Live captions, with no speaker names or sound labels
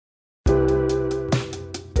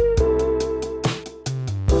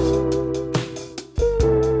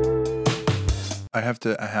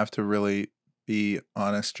have to really be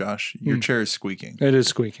honest, Josh. Your chair is squeaking. It is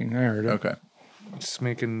squeaking. I heard it. Okay. Just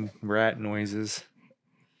making rat noises.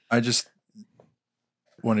 I just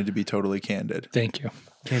wanted to be totally candid. Thank you.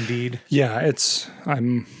 Candide. Yeah,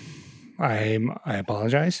 I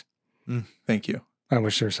apologize. Thank you. I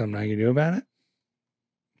wish there was something I could do about it,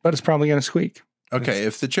 but it's probably going to squeak. Okay,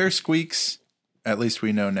 if the chair squeaks, at least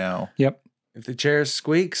we know now. Yep. If the chair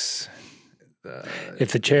squeaks.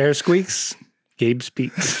 If the chair squeaks, Gabe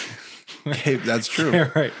speaks. Okay, that's true.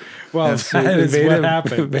 Yeah, right. Well, Yes. that is what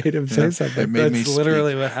happened. Made him say Yeah. something. It made me That's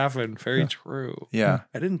literally what happened. Very true. Yeah.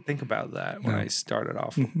 I didn't think about that when No. I started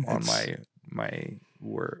off on my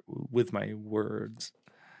word with my words.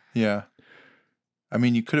 Yeah. I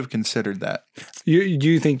mean, you could have considered that. Do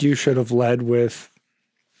you think you should have led with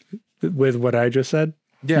what I just said?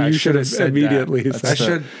 Yeah, you I should have said immediately that. said I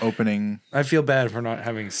should. Opening. I feel bad for not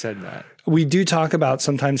having said that. We do talk about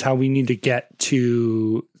sometimes how we need to get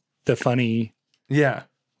to the funny, Yeah,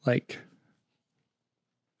 like,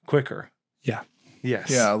 quicker. yeah.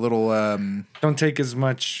 Yes. Yeah, a little Don't take as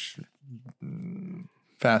much.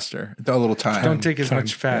 faster. A little time. Don't take as Time.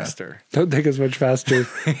 much faster. Don't take as much faster.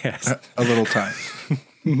 Yes. A little time.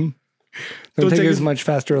 Don't take as much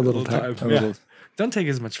faster a little time. A Yeah. little. Don't take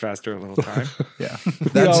as much faster a little time. Yeah.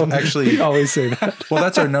 That's actually, we always say that. well,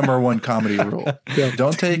 that's our number one comedy rule. Yeah.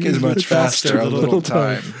 Don't take as much faster a little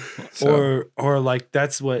time. So, Or like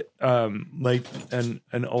that's what like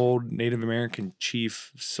an old Native American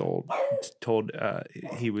chief told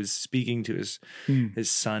he was speaking to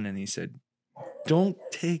his son, and he said, "Don't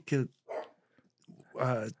take a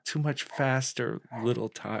too much faster little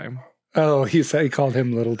time." Oh, he called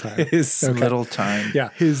him little time. His little time. Yeah.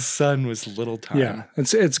 his son was little time. Yeah,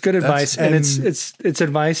 it's good advice, and it's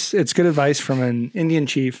advice. It's good advice from an Indian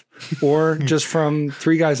chief, or just from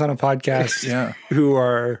three guys on a podcast, Yeah. who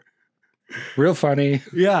are real funny,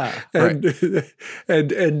 Yeah. and,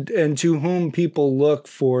 and to whom people look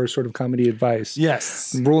for sort of comedy advice.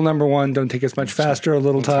 Yes. Rule number one: don't take as much faster a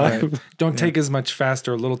little time. Don't take as much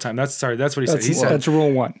faster a little time. That's what he said. He said, That's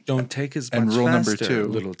rule one. "Don't take as much And rule number faster two. a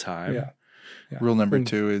little time." Yeah. Rule number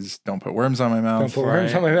 2 is don't put worms on my mouth. Don't put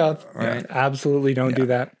worms on my mouth. Right. Absolutely don't do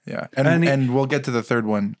that. Yeah. And And we'll get to the third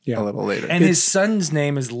one Yeah. a little later. And his son's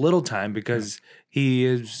name is Little Time because he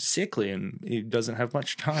is sickly and he doesn't have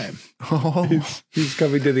much time. Oh, He's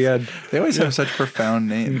coming to the end. they always have such profound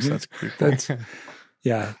names. That's pretty cool. That's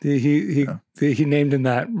yeah. He named him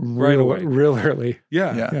that Right away. real early.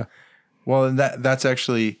 Yeah. Yeah. Well, and that's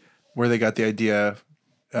actually where they got the idea,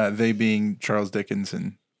 they being Charles Dickens,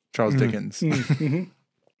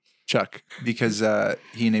 Chuck, because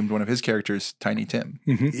he named one of his characters Tiny Tim.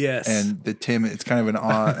 Yes. And the Tim, it's kind of an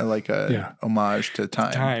homage to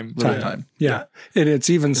time. Little time. Yeah. And it's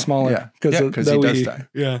even smaller Yeah. because He does die.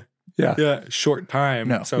 yeah. Yeah. Yeah. Short time.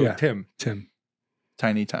 No. So Yeah. Tim.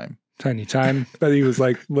 Tiny time. Tiny time. But he was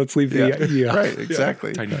like, let's leave the yeah. Right,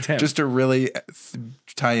 exactly. Tiny Tim. Just to really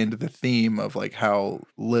tie into the theme of like how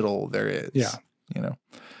little there is. Yeah. You know,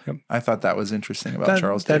 Yep. I thought that was interesting about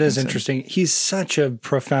Charles That is Dickinson. interesting. He's such a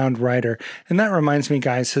profound writer. And that reminds me,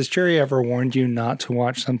 guys, has Jerry ever warned you not to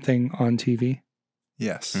watch something on TV?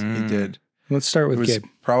 Yes, he did. Let's start It with was Gabe.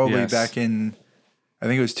 probably Yes. back in, I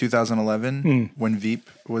think it was 2011 when Veep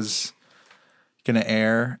was going to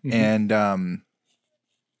air. And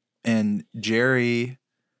Jerry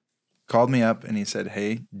called me up and he said,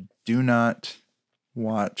 "Hey, do not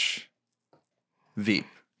watch Veep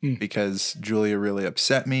because Julia really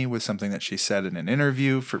upset me with something that she said in an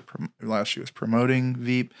interview while she was promoting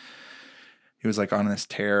Veep." He was like on this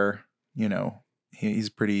tear, you know, he's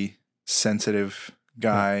a pretty sensitive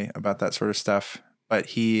guy about that sort of stuff. But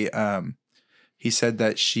he said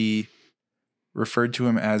that she referred to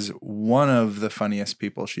him as one of the funniest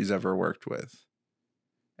people she's ever worked with.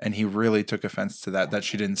 And he really took offense to that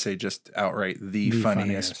she didn't say just outright the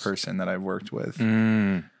funniest person that I've worked with.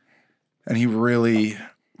 And he really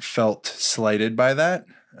felt slighted by that,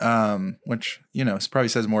 which, you know, probably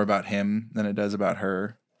says more about him than it does about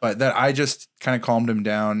her. But that I just kind of calmed him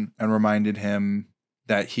down and reminded him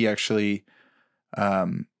that he actually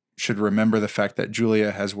should remember the fact that Julia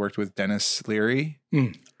has worked with Dennis Leary.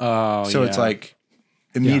 Oh, So it's like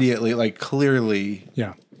immediately, like clearly,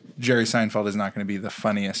 Yeah. Jerry Seinfeld is not going to be the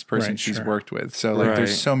funniest person Right, she's sure. worked with. So like Right.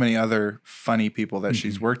 there's so many other funny people that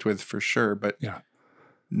she's worked with for sure, but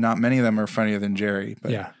not many of them are funnier than Jerry.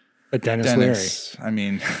 But Yeah. But Dennis Leary, I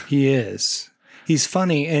mean, he is. He's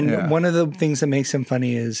funny. And one of the things that makes him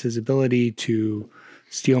funny is his ability to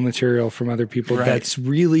steal material from other people Right. that's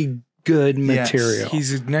really good Yes. material.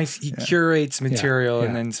 He's nice. He curates material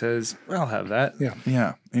and then says, "I'll have that." Yeah.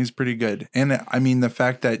 Yeah, he's pretty good. And I mean, the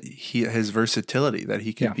fact that his versatility, that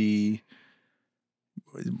he could be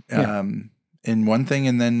in one thing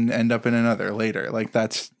and then end up in another later. Like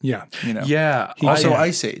that's, Yeah. Yeah. Also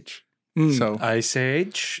Ice Age. So Ice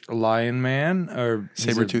Age, Lion Man, or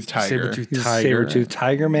Saber-toothed tiger. Saber-toothed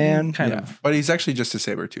tiger man. Kind of. But he's actually just a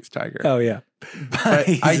saber-toothed tiger. Oh yeah. But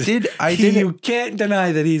I did. You can't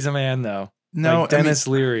deny that he's a man, though. No, like Dennis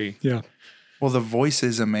Leary. Yeah. Well, the voice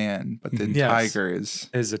is a man, but the tiger is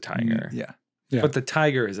a tiger. Yeah. But the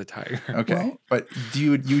tiger is a tiger. Okay. Well, but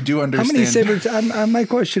you do understand. How many my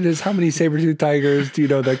question is, how many saber-toothed tigers do you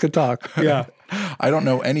know that could talk? Yeah. I don't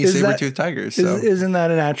know any saber-toothed tigers. So. Isn't that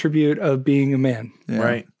an attribute of being a man? Yeah,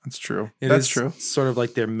 right. That's true. That's true. Sort of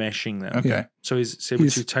like they're meshing them. Okay. Yeah. So he's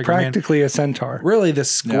saber-toothed tiger practically man. a centaur. Really, the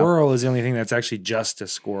squirrel is the only thing that's actually just a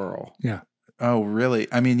squirrel. Yeah. Oh, really?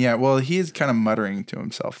 I mean, yeah. Well, he is kind of muttering to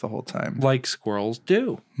himself the whole time. Like squirrels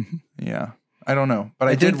do. Yeah. I don't know. But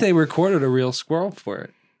I think they recorded a real squirrel for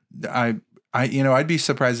it. I'd be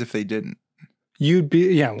surprised if they didn't. You'd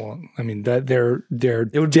be, yeah. Well, I mean, that they're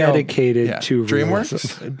would dedicated to DreamWorks.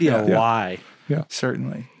 realism. It'd be a lie. Yeah,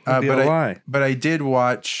 certainly. It'd be a lie. But I did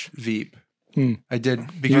watch Veep. I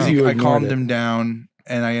did because You I ignored calmed it. him down,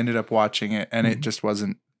 and I ended up watching it, and it just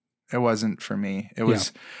wasn't. It wasn't for me. It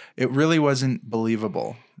was. It really wasn't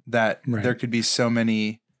believable that there could be so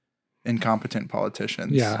many incompetent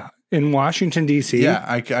politicians. Yeah, in Washington D.C. Yeah,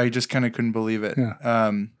 I just kind of couldn't believe it.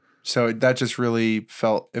 Yeah. So that just really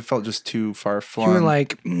felt just too far flung. You were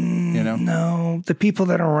like, no, the people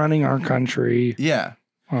that are running our country. Yeah.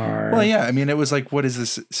 Are. Well, yeah. I mean, it was like, what is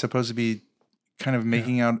this supposed to be? Kind of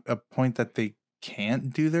making out a point that they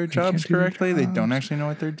can't do their jobs correctly. They don't actually know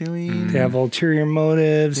what they're doing. They have ulterior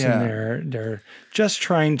motives, and they're just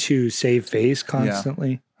trying to save face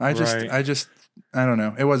constantly. Yeah. I don't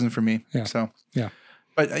know. It wasn't for me. Yeah. So yeah.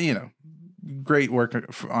 But great work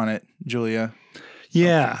on it, Julia.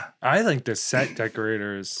 Yeah. I think the set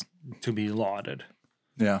decorators to be lauded.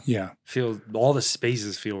 Yeah. Yeah. All the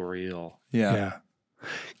spaces feel real. Yeah. Yeah.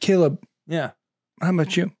 Caleb. Yeah. How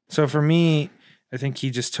about you? So for me, I think he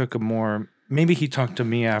just took maybe he talked to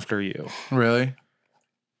me after you. Really?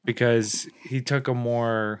 Because he took a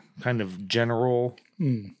more kind of general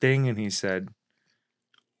thing and he said,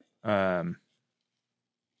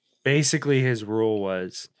 basically his rule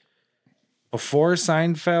was before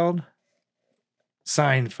Seinfeld,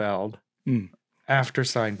 after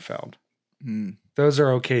Seinfeld. Those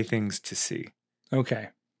are okay things to see. Okay.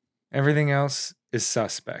 Everything else is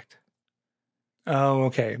suspect. Oh,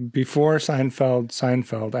 okay. Before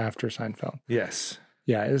Seinfeld, after Seinfeld. Yes.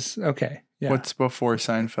 Yeah, is okay. Yeah. What's before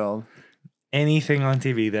Seinfeld? Anything on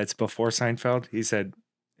TV that's before Seinfeld, he said,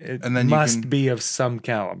 it and then must be of some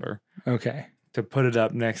caliber. Okay. To put it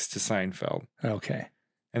up next to Seinfeld. Okay.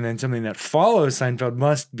 And then something that follows Seinfeld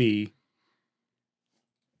must be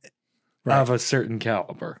of a certain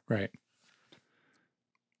caliber. Right.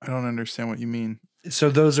 I don't understand what you mean. So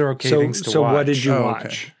those are okay things to watch. So what did you watch?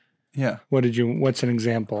 Okay. Yeah. What's an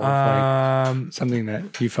example of like something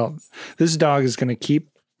that you felt this dog is going to keep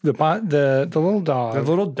the little dog. The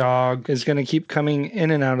little dog is going to keep coming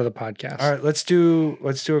in and out of the podcast. All right, let's do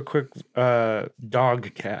a quick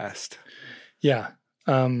dog cast. Yeah.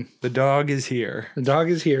 The dog is here. The dog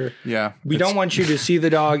is here. Yeah. We don't want you to see the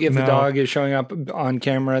dog. If the dog is showing up on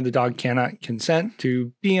camera, the dog cannot consent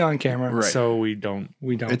to be on camera. Right. So we don't.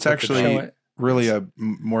 It's actually really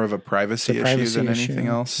more of a privacy issue than anything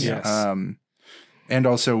else. Yes. And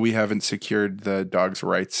also we haven't secured the dog's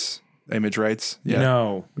image rights yet.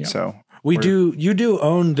 No. So you do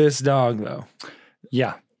own this dog though.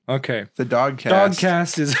 Yeah. Okay. The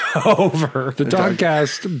dogcast is over. The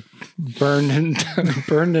dogcast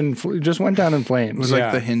just went down in flames. It was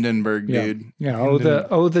like the Hindenburg dude. Yeah.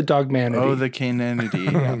 The dogmanity. Oh, the caninity.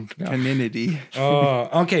 Caninity.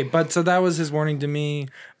 Oh, okay. But so that was his warning to me.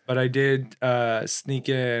 But I did sneak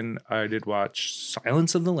in. I did watch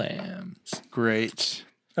Silence of the Lambs. Great.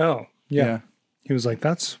 Oh, yeah. He was like,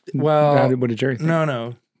 "That's what did Jerry think?"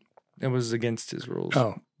 No, it was against his rules.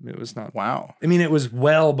 Oh, it was not. Wow. I mean, it was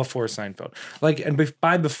well before Seinfeld. Like, and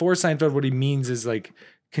by before Seinfeld, what he means is like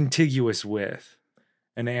contiguous with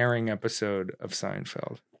an airing episode of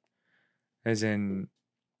Seinfeld, as in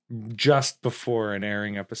just before an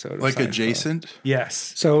airing episode of like Seinfeld. Adjacent.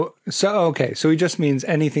 Yes. So okay. So he just means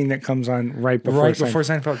anything that comes on right before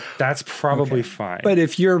Seinfeld. That's probably fine. But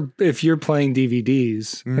if you're playing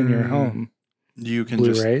DVDs in your home, you can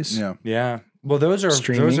Blu-rays. just yeah. Well, those are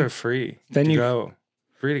free. Then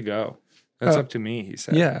free to go. That's up to me, he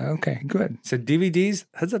said. Yeah, okay, good. He said DVDs,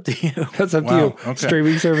 that's up to you. That's up to you. Okay.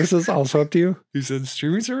 Streaming services, also up to you? He said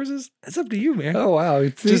streaming services? That's up to you, man. Oh, wow.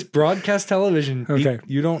 It's just broadcast television. Okay.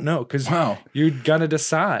 You don't know because you're going to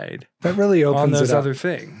decide. That really opens on those it up. Other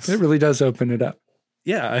things. It really does open it up.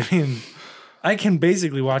 Yeah, I mean, I can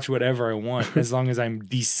basically watch whatever I want as long as I'm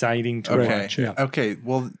deciding to watch. Yeah. Okay,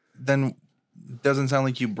 well, then doesn't sound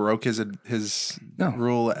like you broke his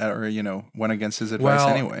rule or went against his advice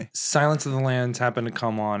anyway. Silence of the Lambs happened to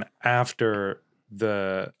come on after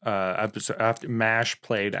the episode, after MASH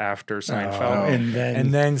played after Seinfeld,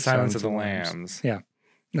 and then Silence of the Lambs. Yeah,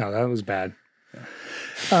 no, that was bad. Yeah.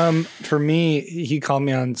 For me, he called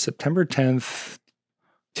me on September 10th,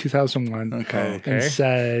 2001. Okay. And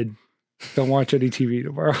said, "Don't watch any TV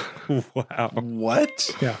tomorrow." Wow. What?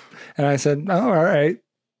 Yeah, and I said, "Oh, all right."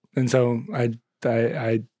 And so I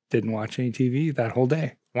didn't watch any TV that whole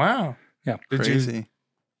day. Wow. Yeah. Crazy.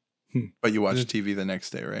 But you watched TV the next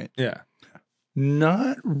day, right? Yeah.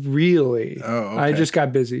 Not really. Oh, okay. I just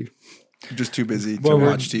got busy. Just too busy to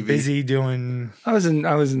watch TV. Busy doing. I was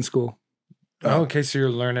in school. Oh, okay, so you're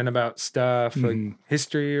learning about stuff like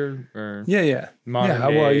history or yeah. Modern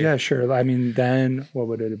day. Well, yeah, sure. I mean, then what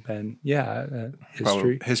would it have been? Yeah, history.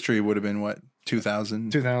 Probably, history would have been what?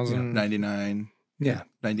 2000? 99. Yeah.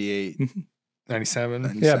 98.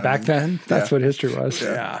 97. Yeah, back then, that's what history was.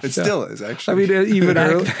 Yeah. It still is, actually. I mean, even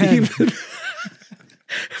early.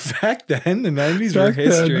 Back then, the 90s were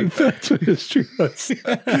history. That's what history was.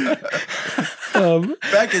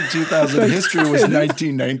 Back in 2000, history was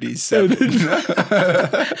 1997.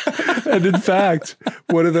 And in fact,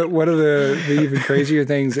 one of the even crazier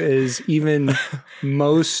things is even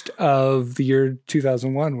most of the year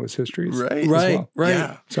 2001 was history. Right. Right.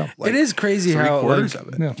 Yeah. So it is crazy how quarters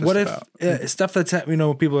of it. What if stuff that's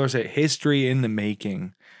people are saying history in the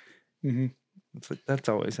making. Mm-hmm. It's like, that's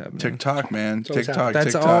always happening. TikTok, man. TikTok.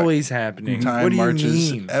 That's always happening. Time what do you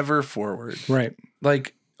marches mean? ever forward. Right.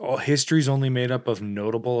 Like, history's only made up of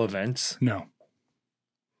notable events? No.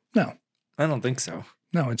 I don't think so.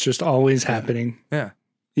 No, it's just always happening. Yeah.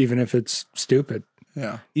 Even if it's stupid.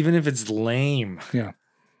 Yeah. Even if it's lame. Yeah.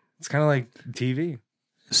 It's kind of like TV.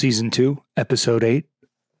 Season 2, Episode 8,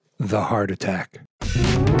 The Heart Attack.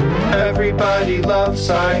 Everybody loves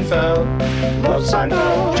Seinfeld. Loves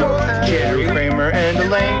Seinfeld. George, Jerry, Kramer, and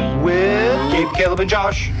Elaine with Gabe, Caleb, and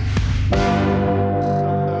Josh.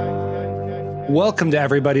 Welcome to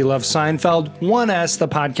Everybody Loves Seinfeld, 1S, the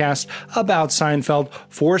podcast about Seinfeld,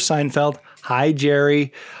 for Seinfeld. Hi,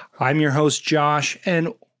 Jerry. I'm your host, Josh.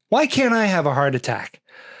 And why can't I have a heart attack?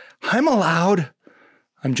 I'm allowed.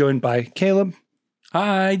 I'm joined by Caleb.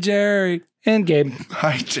 Hi, Jerry. And Gabe.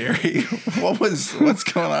 Hi, Jerry. What's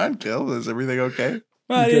going on, Caleb? Is everything okay?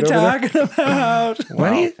 What are you talking about?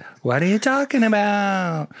 What are you talking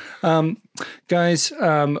about? Guys,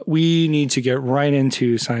 we need to get right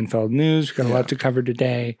into Seinfeld news. We've got a lot to cover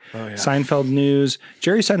today. Oh, yeah. Seinfeld news.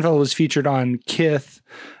 Jerry Seinfeld was featured on Kith,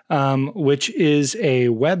 which is a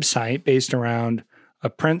website based around a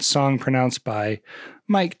Prince song pronounced by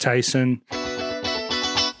Mike Tyson.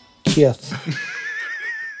 Kith.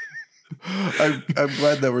 I'm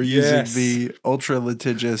glad that we're using the ultra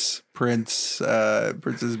litigious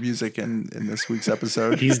Prince's music in this week's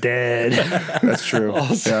episode. He's dead. That's true.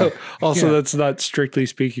 Also, that's not strictly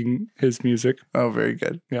speaking his music. Oh, very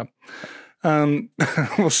good. Yeah.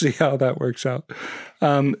 We'll see how that works out.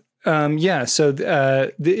 So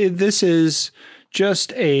this is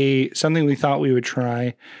just something we thought we would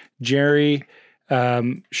try. Jerry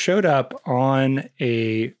showed up on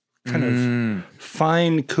a kind of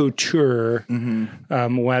fine couture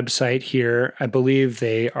website here. I believe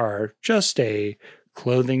they are just a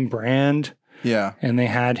clothing brand. Yeah. And they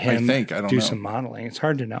had him I don't do know. some modeling. It's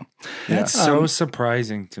hard to know. That's so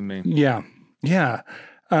surprising to me. Yeah. Yeah.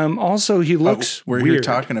 Also, he looks we're weird. here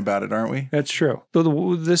talking about it, aren't we? That's true.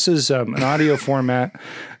 This is an audio format.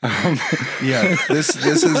 Yeah, this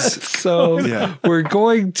is so. Yeah. We're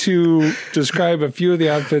going to describe a few of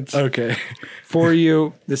the outfits. Okay. For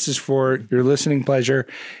you. This is for your listening pleasure.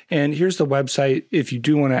 And here's the website. If you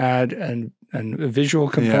do want to add a visual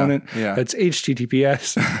component, that's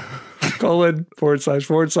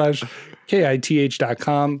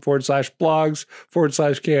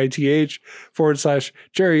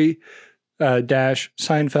https://kith.com/blogs/kith/Jerry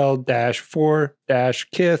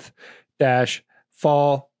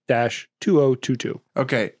Seinfeld-4-Kith-fall-2022.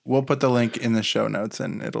 Okay, we'll put the link in the show notes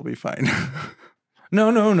and it'll be fine. No.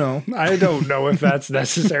 I don't know if that's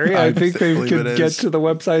necessary. I think they could get to the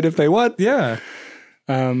website if they want. Yeah.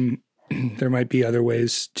 There might be other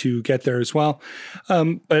ways to get there as well.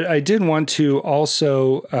 But I did want to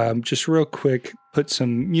also just real quick put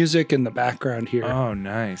some music in the background here Oh,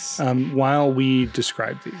 nice. while we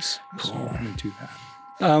describe these. So let me do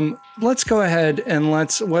that. Let's go ahead and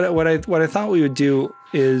what I thought we would do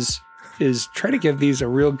is try to give these a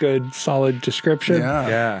real good solid description.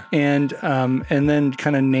 Yeah. And then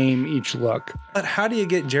kind of name each look. But how do you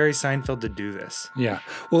get Jerry Seinfeld to do this? Yeah.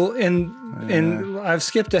 Well, and I've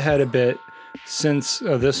skipped ahead a bit since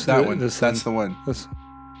this. That one. This That's the one.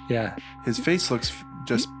 Yeah. His face looks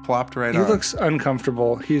just plopped right He on. looks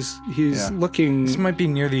uncomfortable. He's looking This might be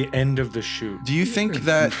near the end of the shoot. Do you think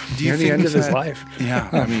that? Do you near think the end of his that- life. Yeah.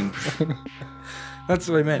 I mean, That's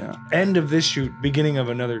what I meant. End of this shoot, beginning of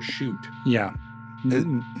another shoot. Yeah.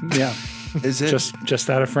 Yeah. is it Just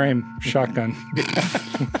out of frame. Shotgun.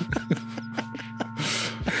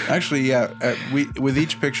 actually? Yeah. With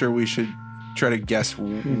each picture, we should try to guess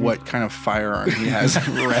what kind of firearm he has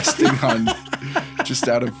resting on, just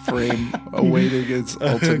out of frame, awaiting its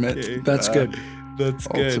ultimate. Okay. That's good. That's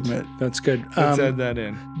good. Ultimate. That's good. Let's add that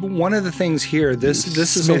in. One of the things here, this is a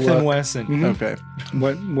Smith look. and Wesson, Okay.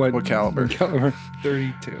 What caliber?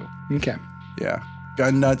 32. Okay. Yeah.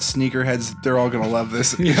 Gun nuts, sneakerheads, they're all going to love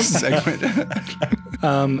this segment.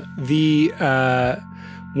 The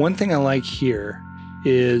one thing I like here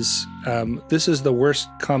is this is the worst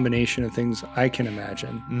combination of things I can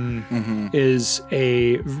imagine. Is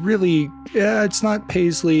a really it's not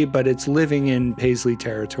paisley, but it's living in paisley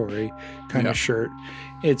territory kind of shirt.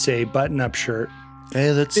 It's a button-up shirt,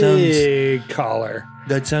 Hey, that big collar.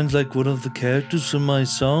 like one of the characters from my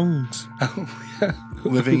songs.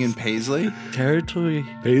 Living in Paisley? Territory.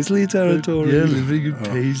 Paisley territory. Yeah, living in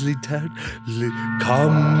Paisley territory.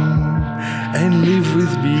 Come and live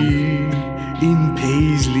with me in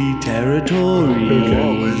Paisley territory.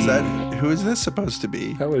 Whoa, is that? Who is this supposed to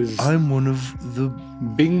be? That was I'm one of the.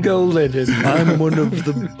 Bingo Lennon. I'm one of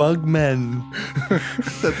the bug men.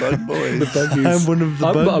 The Bug Boys. Buggies. I'm one of the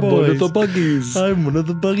I'm bug one of the boys. buggies. I'm one of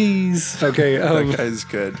the buggies. Okay. That guy's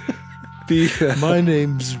good. The My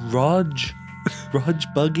name's Raj. Raj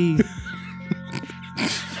Buggy.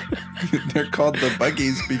 They're called the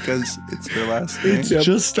Buggies because it's their last name. It's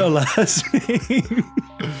just our last name.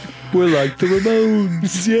 we're like the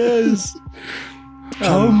Ramones. Yes.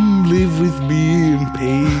 Come live with me in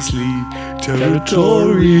Paisley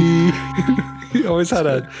territory. He always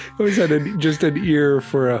had just an ear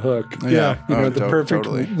for a hook. Yeah. You know, Oh, the perfect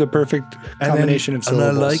totally. the perfect combination of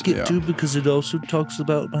syllables. And I like it Yeah. too because it also talks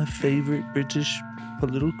about my favorite British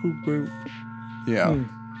political group, Yeah.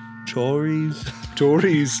 Tories.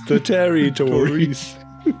 Tories, the Terry Tories.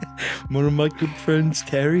 One of my good friends,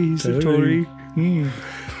 Terry's a Terry. Tory.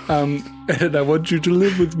 And I want you to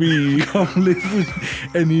live with me. Come live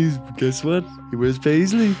with and he's, guess what? He wears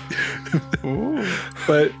Paisley.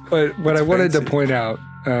 But what I wanted to fancy. point out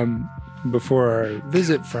before our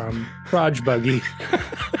visit from Raj Buggy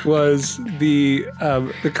was the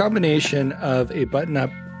combination of a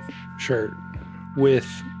button-up shirt with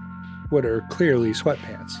what are clearly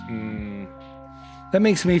sweatpants. That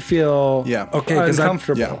makes me feel Yeah. Okay, 'cause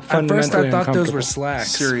uncomfortable. yeah. At first I fundamentally thought those were uncomfortable.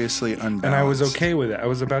 slacks. Seriously unbalanced. And I was okay with it. I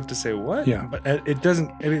was about to say, what? Yeah. But it doesn't,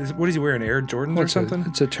 what is he wearing, Air Jordans or something?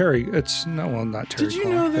 It's a Terry. It's not Terry. Did you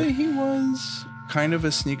Cole, know but- that he was kind of a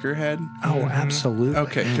sneakerhead? Oh, absolutely.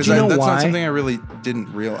 Okay, because Do you know that's why? not something I really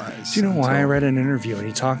didn't realize. Do you know why I until- read an interview and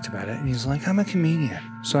he talked about it and he's like, I'm a comedian,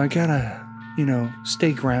 so I gotta,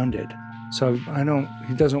 stay grounded. So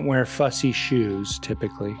he doesn't wear fussy shoes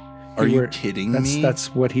typically. Are He you wear- kidding that's, me?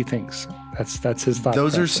 That's what he thinks. That's his thought.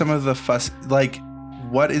 Those are process. some of the fuss. Like,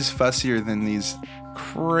 what is fussier than these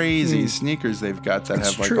crazy sneakers they've got that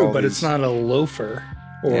It's have like true, all but these, it's not a loafer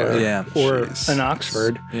or Yeah. or Jeez. an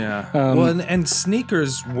Oxford. Yeah. Um, well, and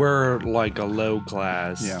sneakers were like a low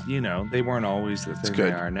class. Yeah. They weren't always the thing they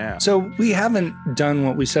good. are now. So we haven't done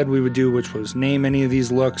what we said we would do, which was name any of these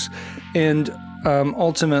looks, and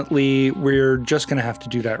ultimately we're just going to have to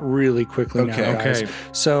do that really quickly now, Okay. guys. Okay.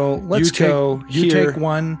 So let's go You here. take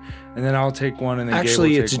one, and then I'll take one, and then Actually,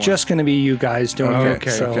 Gabe will it's take just going to be you guys doing it. Okay,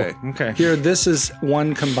 So okay. one. Okay. here, this is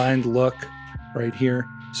one combined look right here.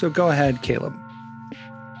 So go ahead, Caleb.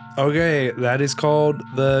 Okay, that is called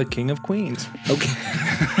the King of Queens. Okay.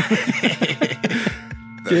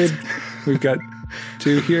 Good. We've got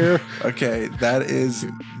two here. Okay, that is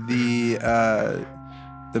the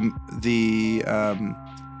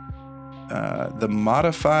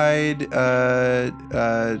modified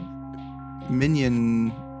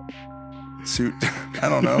minion suit. I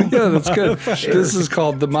don't know. Yeah, that's good. This is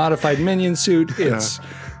called the modified minion suit.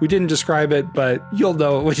 We didn't describe it, but you'll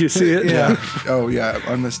know it when you see it. Yeah. Oh yeah,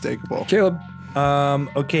 unmistakable. Caleb.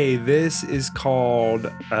 Okay, this is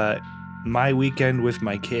called My Weekend with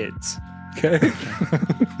My Kids. Okay.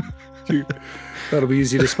 That'll be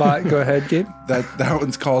easy to spot. Go ahead, Gabe. That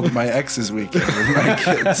one's called My Ex's Weekend with my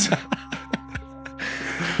kids.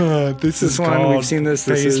 This one we've seen this.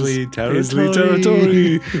 This Paisley is Territory. Paisley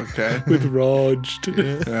Territory Okay. with Raj.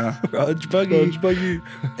 Yeah. Raj Buggy.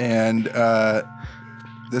 And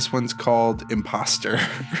this one's called Imposter.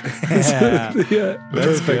 Yeah, Yeah,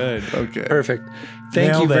 that's good. Okay. perfect.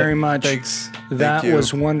 Thank Nailed you it. very much. Thanks. That Thank you.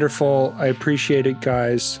 was wonderful. I appreciate it,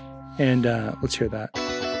 guys. And let's hear that.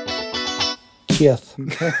 Keith.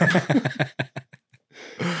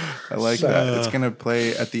 I like that. It's going to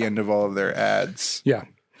play at the end of all of their ads. Yeah.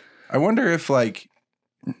 I wonder if like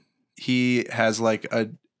he has like a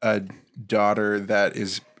daughter that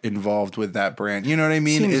is involved with that brand. You know what I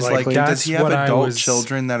mean? Seems Is likely. like, does That's he have what I adult was-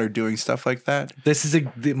 children that are doing stuff like that? This is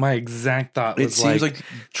my exact thought. It Was seems like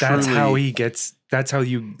that's truly- how he gets. That's how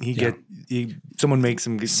someone makes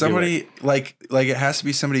him. Somebody like it has to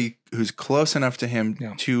be somebody who's close enough to him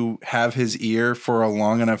to have his ear for a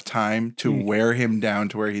long enough time to wear him down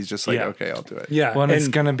to where he's just like, okay, I'll do it. Yeah. Well, and it's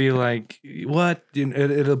and gonna be like what?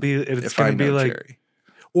 It'll be. It's If I gonna be know like, Jerry.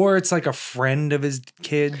 or it's like a friend of his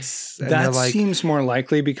kids. And they're that like, seems more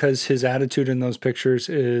likely because his attitude in those pictures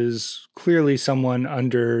is clearly someone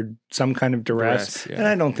under some kind of duress. Duress, yeah. And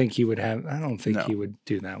I don't think he would have. I don't think No. he would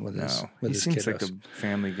do that with his no, with he his seems kiddos. like a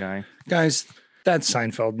family guy. Guys, that's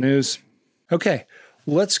Seinfeld news. Okay,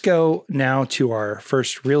 let's go now to our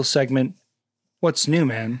first real segment. What's new,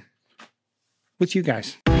 man? With you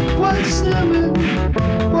guys. What's new?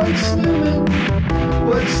 What's new?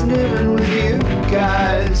 What's new with you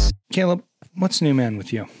guys? Caleb, what's new, man,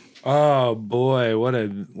 with you? Oh boy, what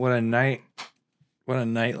a night! What a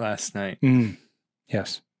night last night.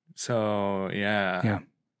 Yes. So Yeah.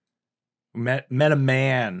 met a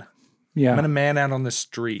man. Yeah. Met a man out on the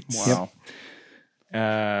streets. Wow.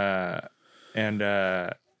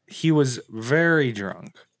 And he was very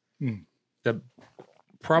drunk.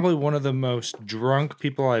 Probably one of the most drunk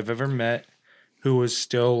people I've ever met, who was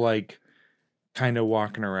still like kind of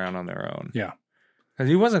walking around on their own. Yeah. Because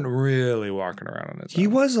he wasn't really walking around on his own.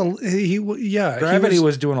 He was yeah. Gravity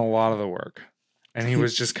was doing a lot of the work, and he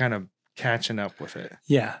was just kind of catching up with it.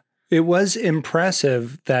 Yeah. It was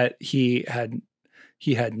impressive that he had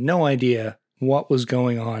no idea what was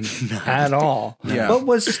going on at all, Yeah. but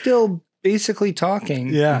was still basically talking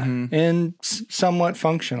Yeah. and somewhat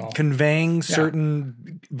functional. Conveying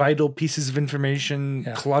certain vital pieces of information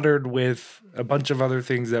cluttered with a bunch of other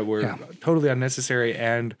things that were totally unnecessary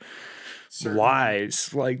and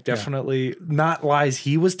lies. Like definitely not lies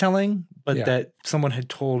he was telling, but that someone had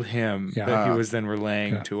told him that he was then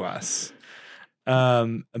relaying to us.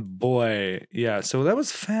 Boy, yeah. So that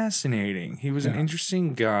was fascinating. He was an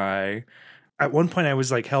interesting guy. At one point I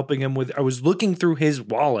was like helping him I was looking through his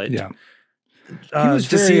wallet. Yeah. He was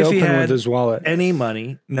to very see if open he had with his wallet. any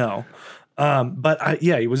money. No. But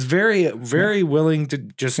he was very, very willing to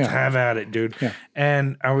just have at it, dude. Yeah.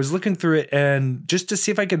 And I was looking through it and just to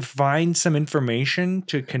see if I could find some information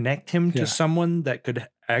to connect him to someone that could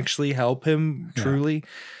actually help him truly.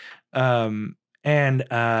 And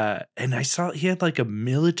I saw he had like a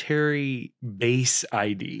military base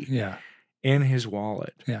ID in his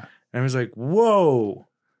wallet. Yeah. And I was like, whoa,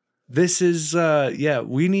 this is,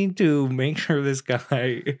 we need to make sure this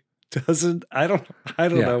guy doesn't, I don't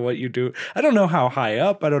know what you do. I don't know how high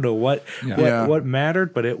up. I don't know what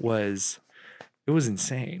mattered, but it was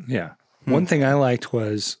insane. Yeah. One thing I liked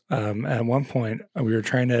was at one point we were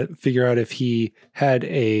trying to figure out if he had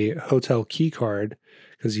a hotel key card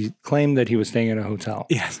because he claimed that he was staying in a hotel.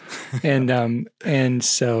 Yes. and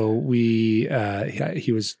so he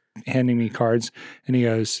was handing me cards and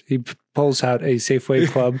he pulls out a Safeway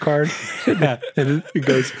Club card and he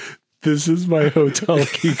goes, "This is my hotel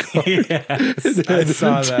key card." Yes, I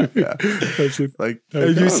saw that.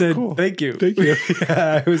 And you said, cool. Thank you. "Thank you."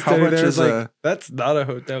 Yeah, I was How standing much there. I was is like, that's not a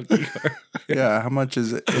hotel key card. Yeah. How much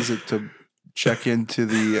is it to check into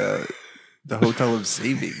the Hotel of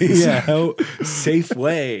Savings? Yeah.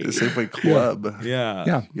 Safeway. The Safeway Club.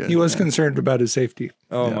 Yeah. Yeah, he was concerned about his safety.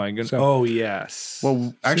 Oh my goodness. So- Oh yes.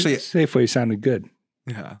 Well, actually, Safeway sounded good.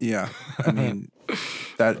 yeah. yeah. I mean,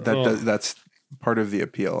 that's part of the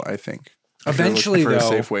appeal, I think. If you're Eventually, looking for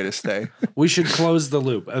though, a safe way to stay. we should close the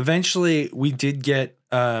loop. Eventually, we did get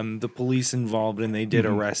the police involved, and they did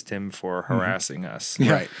arrest him for harassing us.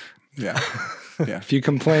 Right. Yeah. Yeah. If you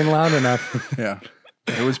complain loud enough, Yeah.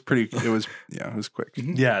 It was quick.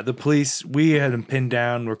 Yeah, the police, we had him pinned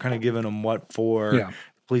down. We're kind of giving them what for. Yeah.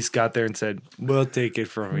 Police got there and said, "We'll take it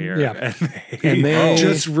from here." Yeah. And they, And they-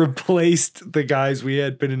 just replaced the guys we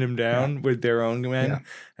had pinning him down with their own men. Yeah.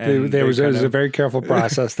 And It was kind a of- very careful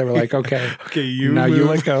process. They were like, okay, okay, you now you move.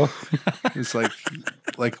 let go. It's like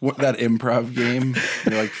what, that improv game.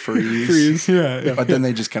 They like freeze. Freeze. Yeah. But then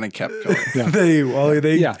they just kind of kept going. Yeah.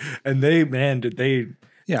 They and they man did they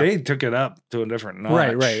Yeah. they took it up to a different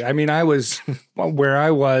notch. Right. I mean, I was where I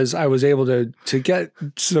was able to get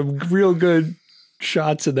some real good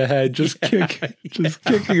shots in the head, just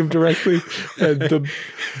kicking him directly, and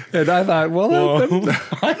I thought, well,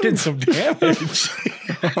 I did some damage.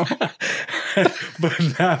 But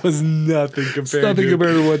that was nothing compared it's nothing to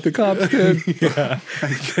compared to what the cops did. yeah.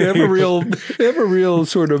 They have a real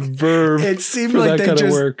sort of verve. It seemed for like that they kind of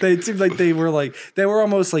just work. they seemed like they were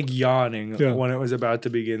almost like yawning Yeah. when it was about to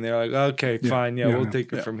begin. They're like, okay, fine, we'll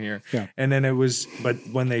take it from here. Yeah. And then it was, but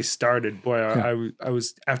when they started, boy, I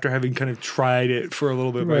was after having kind of tried it for a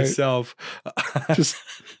little bit Right. myself, Just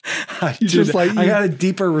I you- got a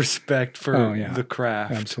deeper respect for Oh, yeah. the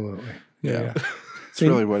craft. absolutely, yeah. It's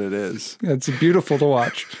really what it is. It's beautiful to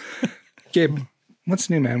watch. Gabe, what's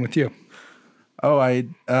new, man, with you? Oh,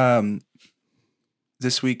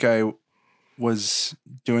 this week I was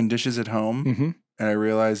doing dishes at home, Mhm. and I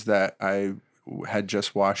realized that I had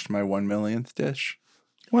just washed my 1 millionth dish.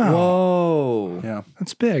 Wow, Whoa. Yeah,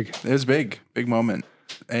 that's big. it was big moment,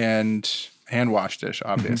 and hand wash dish,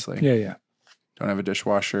 obviously. Yeah. Don't have a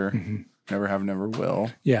dishwasher. Mhm. Never have, never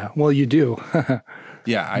will. Yeah. Well, you do.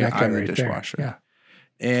 Yeah, That guy I'm the right there. dishwasher. Yeah.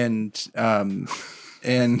 And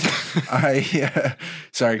I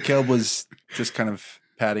sorry, Caleb was just kind of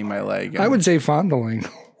patting my leg. I would say fondling,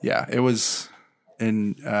 yeah, it was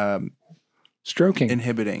stroking.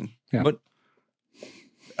 inhibiting. Yeah. But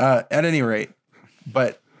At any rate,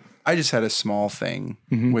 but I just had a small thing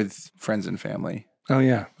Mhm. with friends and family Oh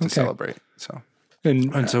yeah. to Okay. celebrate. So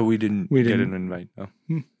and so we didn't we get didn't. an invite. Oh.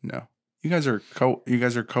 no, you guys are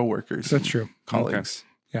coworkers. That's true. Colleagues.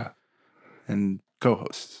 Yeah. And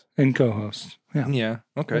co-hosts. And co-host. Yeah. Yeah.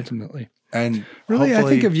 Okay. Ultimately. And Really, I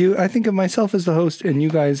think hopefully- I think of myself as the host and you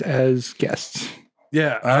guys as guests.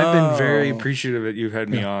 Yeah, I've been very Oh. appreciative that you've had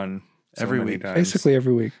me on Every many week. times. Basically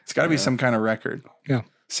every week. it's got to be some kind of record. Yeah.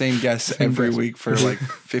 Same guests Same every guest. week for like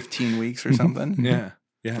 15 weeks or something. Yeah,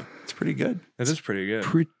 It's pretty good. that is pretty good.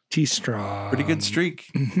 Pretty strong. Pretty good streak.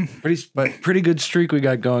 Pretty good streak we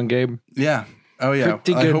got going, Gabe. Yeah. Oh yeah.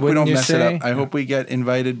 Pretty I good, hope we wouldn't don't you mess say? it up. I hope we get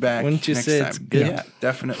invited back. Wouldn't you next say time. it's good? Yeah,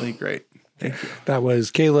 definitely great. Thank you. That was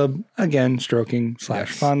Caleb again stroking / Yes.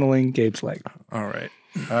 fondling Gabe's leg. All right.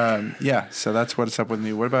 Yeah. So that's what's up with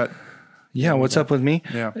me. What about? Yeah, what's up with me?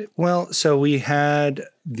 Yeah. Well, so we had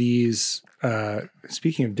these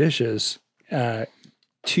speaking of dishes,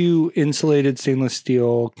 2 insulated stainless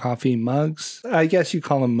steel coffee mugs. I guess you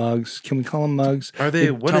call them mugs. Can we call them mugs? Are they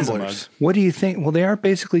what is a mug? Tumblers. What do you think? Well, they are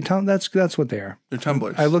basically that's what they are. They're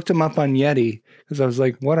tumblers. I looked them up on Yeti because I was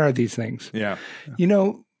like, what are these things? Yeah. You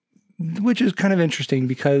know, which is kind of interesting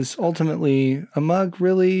because ultimately a mug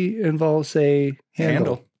really involves a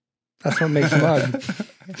handle. That's what makes a mug.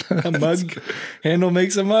 A mug handle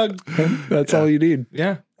makes a mug. That's all you need.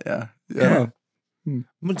 Yeah. Yeah. Yeah.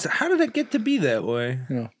 How did it get to be that way?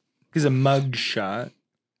 Yeah. Because a mug shot,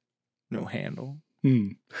 no handle. Hmm.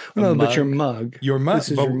 A Well, but mug. your mug. Your mug. This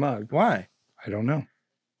is but your mug. Why? I don't know.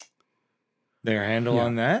 Their handle Yeah.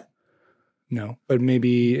 on that? No, but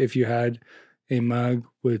maybe if you had a mug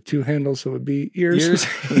with 2 handles, it would be ears. Ears.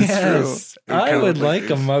 Yes. It I kinda would looked like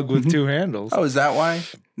like a ears. mug with 2 handles. Oh, is that why?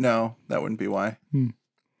 No, that wouldn't be why.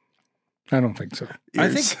 I don't think so. I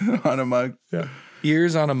Ears on a mug.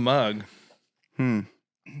 Ears on a mug. Hmm.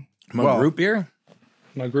 Mug Well- root beer?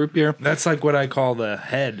 Mug root beer. That's like what I call the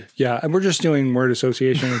head. Yeah, and we're just doing word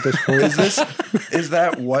association at this point.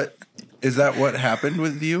 Is that what happened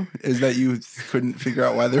with you? Is that you couldn't figure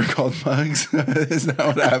out why they're called mugs? Is that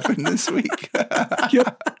what happened this week?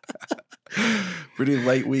 Yep. Pretty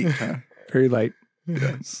light week, huh? Very light.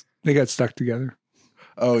 Yes. They got stuck together.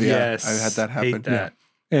 Oh yeah, Yes. I had that happen. Hate that.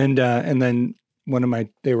 And then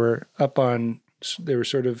they were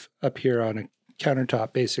sort of up here on a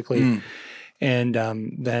countertop basically. And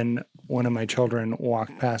then one of my children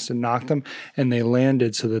walked past and knocked them, and they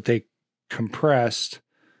landed so that they compressed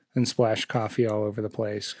and splashed coffee all over the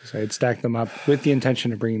place because I had stacked them up with the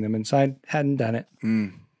intention of bringing them inside. Hadn't done it.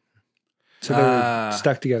 So they were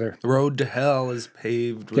stuck together. The road to hell is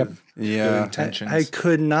paved with Yep. good Yeah. intentions. I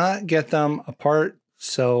could not get them apart.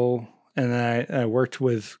 So, and then I worked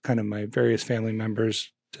with kind of my various family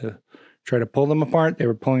members to try to pull them apart. They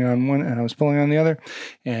were pulling on one and I was pulling on the other.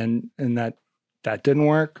 And that That didn't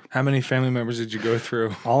work. How many family members did you go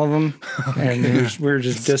through? All of them. And we were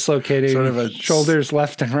just dislocating Sort of a shoulders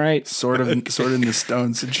left and right. Sort of in the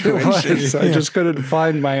stone It situation. was. I just couldn't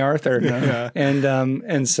find my Arthur. Yeah.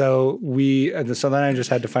 And so then I just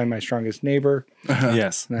had to find my strongest neighbor.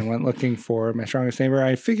 Yes. And I went looking for my strongest neighbor.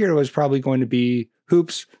 I figured it was probably going to be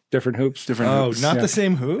hoops, different hoops. Oh, hoops. not Yeah. the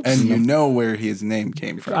same hoops? And you know where his name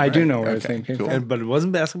came from. I do right? know where his name came from. But it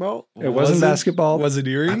wasn't basketball? It wasn't basketball. Was it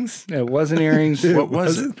earrings? It wasn't earrings. What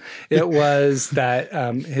was it? It was that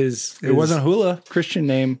his It wasn't hula. Christian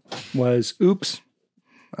name was Oops,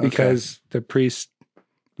 because the priest,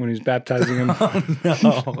 when he was baptizing him,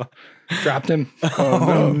 No. dropped him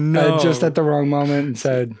Oh, no. just at the wrong moment and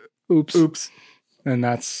said Oops. Oops. And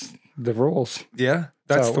that's the rules. Yeah,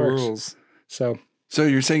 that's how it the works. rules. So, So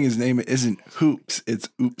you're saying his name isn't Hoops, it's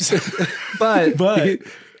Oops. but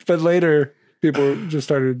But- later people just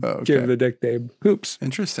started Okay. giving the nickname Hoops.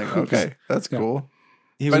 Interesting. Okay. That's Yeah. cool.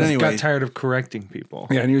 He But was, anyway. got tired of correcting people.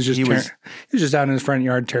 Yeah, and he was just He was- out in his front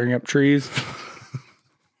yard tearing up trees.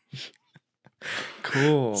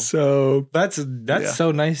 Cool. So That's Yeah.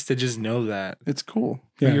 so nice to just know that. It's cool.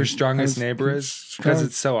 Who yeah, your strongest I was neighbor is, strong. because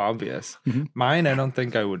it's so obvious. Mhm. Mine, I don't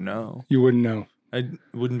think I would know. You wouldn't know. I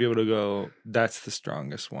wouldn't be able to go, that's the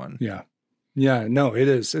strongest one. Yeah. Yeah, no, it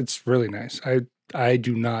is. It's really nice. I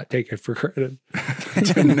do not take it for credit.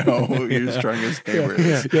 To know who your strongest neighbor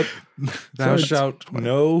is. Yep. Thou So shalt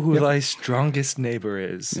know who Yep. thy strongest neighbor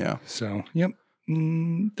is. Yeah. So, yep.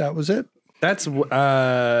 That was it. That's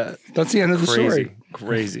That's the end of the crazy. story.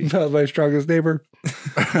 Crazy. About my strongest neighbor.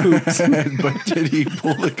 But did he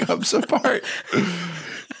pull the cups apart?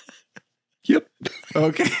 Yep.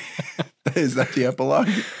 Okay. Is that the epilogue?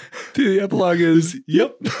 The epilogue is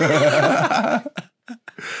Yep.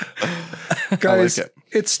 guys, it.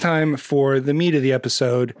 it's time for the meat of the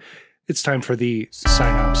episode. It's time for the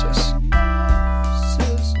synopsis.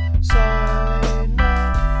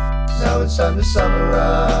 Now it's time to summarize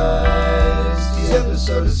the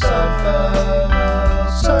episode of Seinfeld.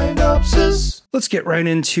 Synopsis. Let's get right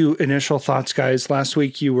into initial thoughts, guys. Last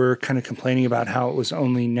week you were kind of complaining about how it was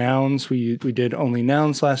only nouns. We did only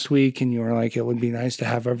nouns last week, and you were like, it would be nice to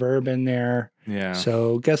have a verb in there. Yeah.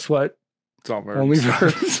 So guess what? It's all verbs. Only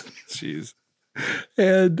verbs. Jeez.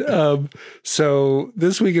 And so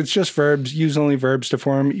this week it's just verbs. Use only verbs to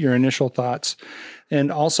form your initial thoughts. And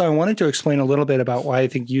also I wanted to explain a little bit about why I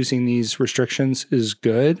think using these restrictions is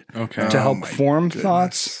good Okay. to help my form goodness.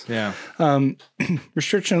 thoughts. Yeah.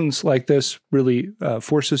 Restrictions like this really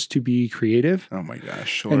force us to be creative Oh my gosh.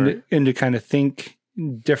 Sure. and to kind of think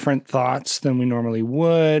different thoughts than we normally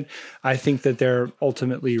would. I think that they're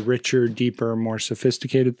ultimately richer, deeper, more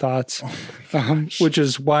sophisticated thoughts, which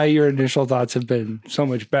is why your initial thoughts have been so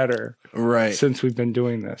much better Right. since we've been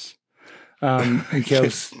doing this. And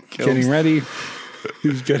Caleb's Caleb's- getting ready.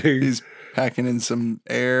 He's getting He's packing in some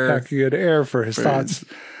air. packing good air for his for thoughts.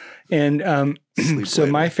 And sleep so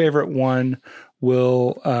later. my favorite one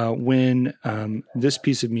will win this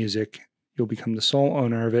piece of music. You'll become the sole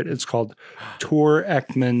owner of it. It's called Tor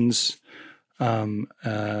Ekman's,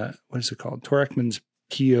 what is it called? Tor Ekman's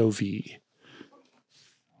POV.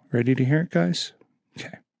 Ready to hear it, guys?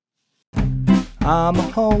 Okay. I'm a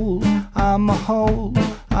hole, I'm a hole,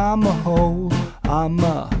 I'm a hole, I'm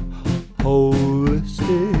a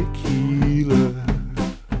holistic healer.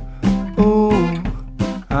 Oh,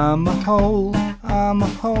 I'm a hole, I'm a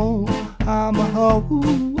hole, I'm a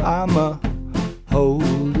hole, I'm a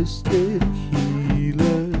holistic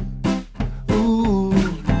healer. Ooh,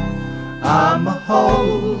 I'm a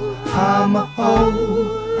hole, I'm a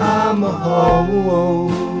hole, I'm a hole,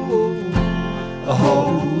 a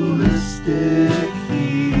holistic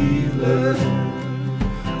healer.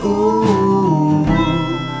 Ooh,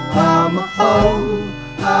 I'm a hole,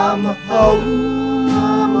 I'm a hole,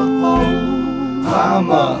 I'm a hole, I'm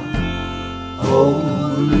a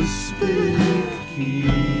holistic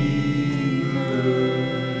healer.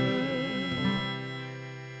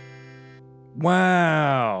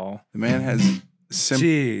 Wow. The man has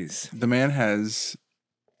Jeez. the man has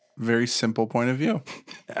very simple point of view.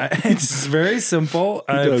 It's very simple.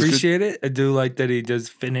 I does. appreciate it. I do like that he does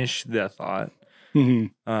finish the thought.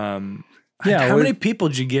 Mhm. Yeah, How we- many people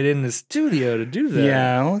did you get in the studio to do that?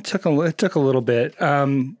 Yeah, well, it took a little bit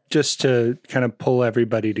just to kind of pull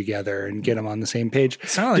everybody together and get them on the same page. It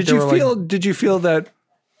sounded like Did they you were feel? Did you feel that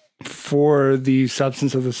for the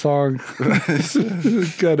substance of the song,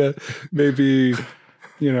 kind of maybe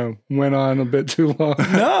went on a bit too long?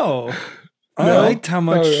 No. I liked how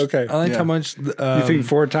much. Oh, okay. I liked Yeah. how much. You think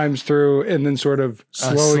 4 times through and then sort of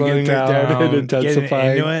slowing it down and getting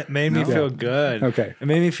intensifying? into it made me feel good. Okay. It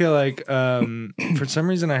made me feel like, for some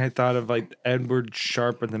reason, I had thought of like Edward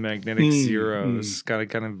Sharp and the Magnetic Zeros, kind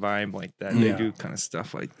of vibe like that. They do kind of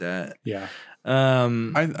stuff like that. Yeah.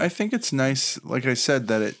 I think it's nice, like I said,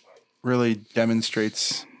 that it really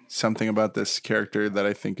demonstrates something about this character that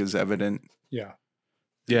I think is evident. Yeah.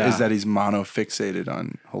 Yeah, Is that he's monofixated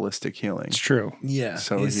on holistic healing. It's true. yeah.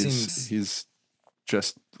 So he he's seems-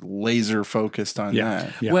 just laser focused on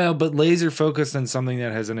that. Yeah. well, but laser focused on something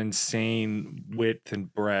that has an insane width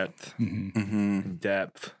and breadth Mhm. and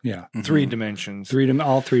depth. Yeah. 3 dimensions.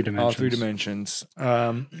 All three dimensions. All 3 dimensions.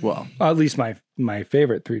 Well, At least my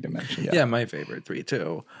favorite 3 dimensions. Yeah, my favorite 3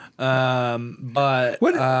 too. But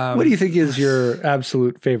What do you think is your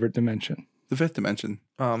absolute favorite dimension? the 5th dimension,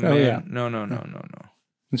 Oh man, yeah. no.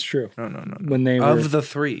 It's true. No. When they were Of the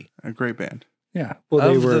 3, a great band. yeah. Well,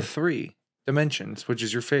 they of were. the 3 dimensions, which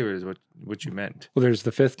is your favorite? Is what you meant? Well, there's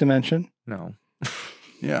the 5th dimension. No,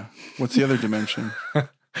 Yeah. What's the other dimension?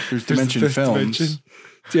 There's the Dimension 5th Films. dimension.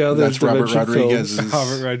 Yeah, That's Robert Dimension Rodriguez's. Films.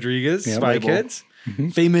 Robert Rodriguez, Yeah, Spy label. Kids,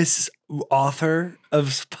 famous author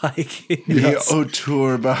of Spy Kids. The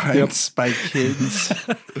auteur behind Yep. Spy Kids.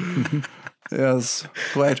 Yes.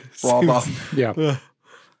 Quite bravo. Yeah.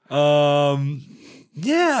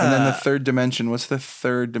 Yeah, And then the 3rd dimension. What's the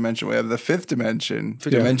 3rd dimension? We have the 5th dimension.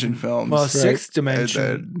 Dimension Films. well, Right. 6th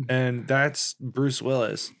dimension, And and that's Bruce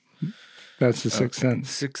Willis. That's the 6th sense.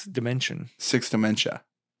 6th dimension. 6th dementia.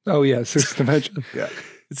 Oh yeah, 6th dimension. Yeah.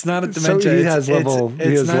 It's not a So dementia. he it's- has it's- level- he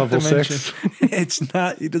it's has not level dementia. 6. It's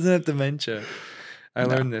not. He doesn't have dementia. I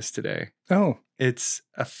learned this today. Oh. It's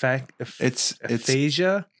It's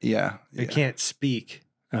aphasia. yeah. It can't speak.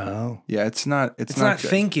 Oh. Yeah, it's not It's not good.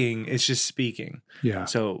 thinking. It's just speaking. Yeah.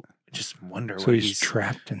 So just wonder. So what he's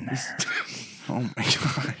trapped in there. Oh my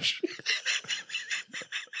gosh.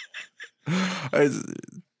 It's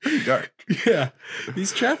pretty dark. Yeah,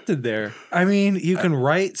 he's trapped in there. I mean, you can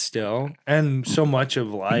write still, and so much of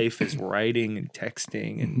life is writing and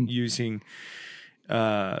texting and using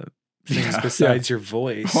things besides your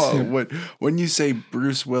voice. Well, when you say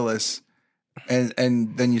Bruce Willis, and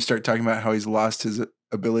then you start talking about how he's lost his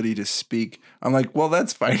ability to speak, I'm like, well,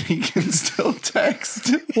 that's fine. He can still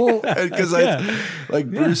text. Well,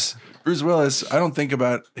 because Bruce Willis, I don't think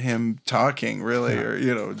about him talking really,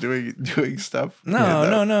 or doing stuff.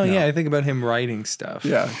 No. Yeah, I think about him writing stuff.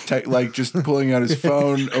 Yeah, like just pulling out his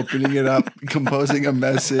phone, opening it up, composing a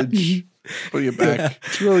message, putting it back.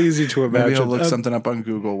 it's really easy to Maybe he'll imagine. look something up on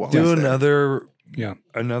Google while Do he's there.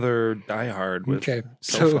 another Die Hard with Okay.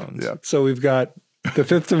 cell phones. Yeah. So we've got the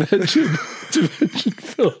 5th dimension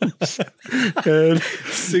films and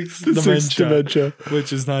 6th the 6th dementia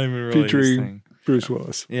which is not even really his featuring thing. Bruce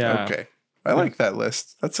Willis. Yeah. Okay. I like that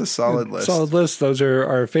list. That's a solid list. Solid list. Those are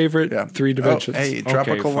our favorite Yeah. 3 dimensions. Oh, hey,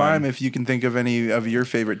 Tropical fine. Lime, if you can think of any of your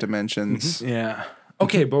favorite dimensions Yeah.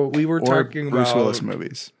 Okay, but we were or talking Bruce about Willis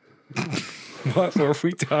movies. what were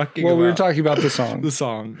we talking Well, about? we were talking about the song. the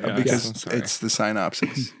song. Yes, I'm Because sorry. it's the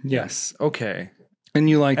synopsis. yes. Okay. And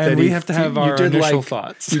you like And that we he, have to have you our did initial like,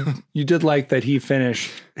 thoughts. You did like that he finished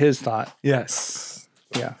his thought. Yes.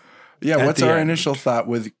 Yeah, Yeah, At what's the our end. initial thought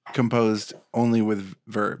with composed only with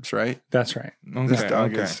verbs, right? that's right. Okay. This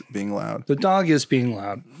dog okay. is being loud. The dog is being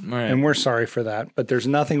loud, All right. and we're sorry for that, but there's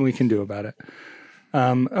nothing we can do about it.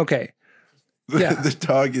 Okay. Yeah. The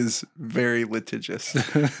dog is very litigious.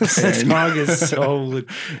 This dog is so.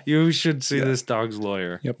 You should see this dog's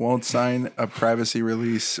lawyer. Won't sign a privacy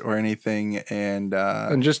release or anything, and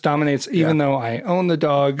And just dominates, even though I own the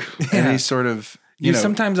dog. any sort of you know.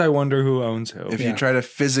 Sometimes I wonder who owns who. If you try to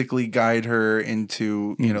physically guide her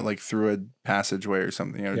into, like through a passageway or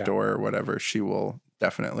something, a door or whatever, she will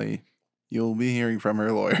definitely. You'll be hearing from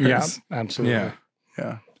her lawyers. Yeah, absolutely. Yeah.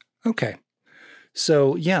 Yeah. Okay.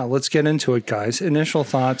 So, yeah, let's get into it, guys. Initial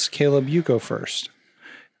thoughts. Caleb, you go first.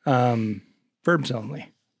 Verbs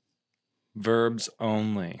only. Verbs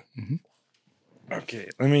only. Okay,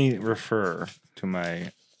 let me refer to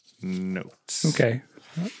my notes. Okay.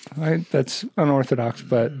 That's unorthodox,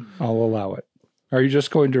 but I'll allow it. Are you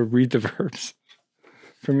just going to read the verbs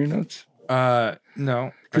from your notes?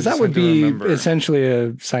 No. Because that would be essentially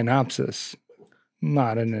a synopsis,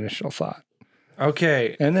 not an initial thought.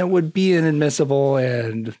 Okay. And that would be inadmissible,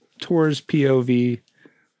 and Tor's POV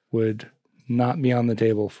would not be on the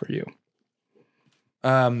table for you.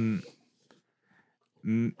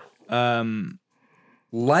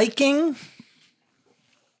 Liking.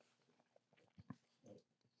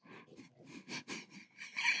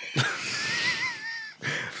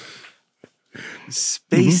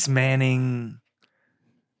 Space manning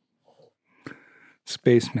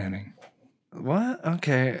Space Manning. What?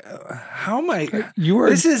 Okay. How am I?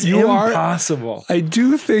 This is impossible. I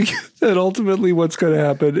do think that ultimately what's going to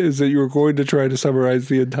happen is that you're going to try to summarize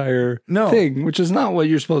the entire thing, which is not what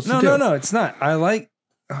you're supposed to do. No, it's not.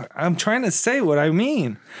 I'm trying to say what I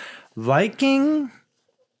mean. Liking,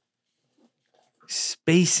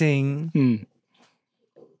 spacing.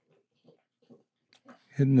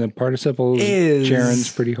 Hitting the participles,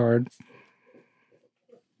 gerunds pretty hard.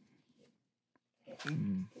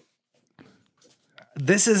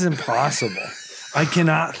 This is impossible. I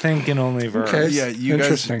cannot think in only verbs. Okay. Yeah, you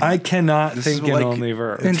guys. I cannot think in only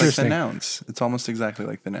verbs. It's like Interesting. the nouns. It's almost exactly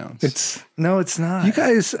like the nouns. It's not.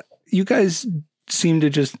 You guys seem to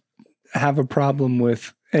just have a problem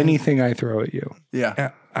with anything I throw at you.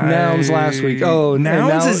 Yeah. Nouns last week. Oh,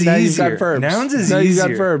 nouns is now easier. You've got verbs. Nouns is now easier. you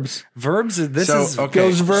got verbs. Verbs. Those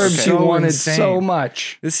verbs you wanted insane. so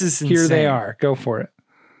much. This is insane. Here they are. Go for it.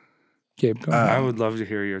 Gabe, go ahead. I would love to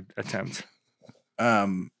hear your attempt.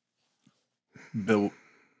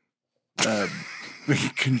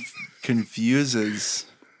 Confuses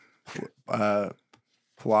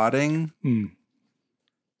plotting.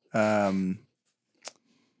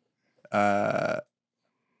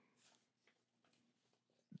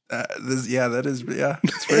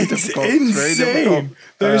 It's very difficult. It's very difficult.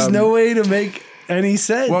 There's no way to make any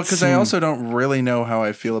sense. Well, because I also don't really know how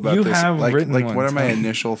I feel about You this. have written what one, are my Tom.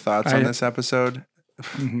 initial thoughts on this episode?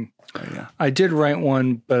 I did write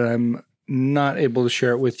one, but I'm not able to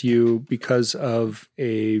share it with you because of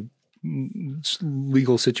a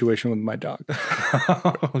legal situation with my dog.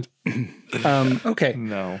 Okay.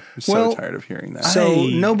 No. I'm so tired of hearing that. So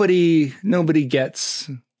nobody gets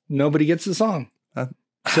the song.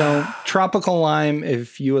 So Tropical Lime,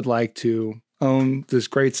 if you would like to own this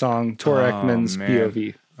great song, Tor Ekman's man.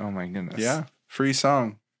 POV. Oh my goodness. Yeah. Free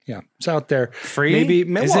song. Yeah, it's out there. Free?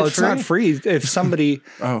 It's not free. If somebody,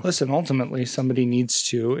 Oh. listen, ultimately somebody needs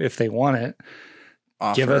to, if they want it,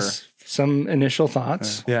 give Offer. us some initial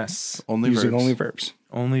thoughts Yes. Only using verbs. only verbs.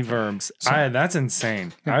 Only verbs. That's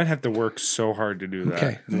insane. I would have to work so hard to do that.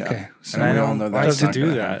 Okay. Yeah. Okay. So And I We all don't know like that's to not do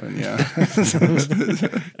gonna that. happen, Yeah.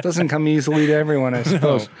 it doesn't come easily to everyone, I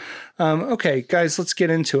suppose. Okay, guys, let's get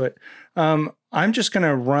into it. I'm just going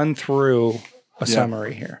to run through a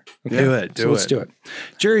summary here. Okay? Do it. Let's do it.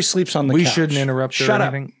 Jerry sleeps on the couch. We shouldn't interrupt or Shut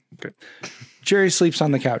up. anything. Okay. Jerry sleeps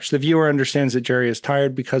on the couch. The viewer understands that Jerry is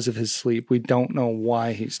tired because of his sleep. We don't know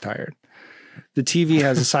why he's tired. The TV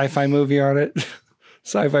has a sci-fi movie on it.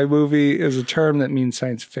 Sci-fi movie is a term that means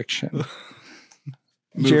science fiction.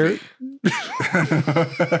 Jerry.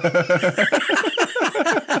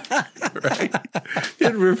 Right.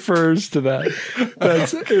 It refers to that.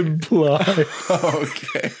 That's implied.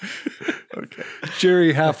 Okay.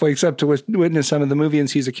 Jerry half wakes up to witness some of the movie and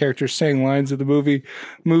sees a character saying lines of the movie.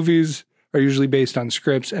 Movies are usually based on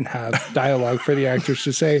scripts and have dialogue for the actors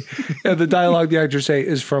to say. And the dialogue the actors say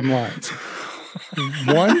is from lines.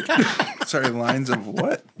 Sorry, lines of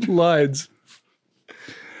what? Lines.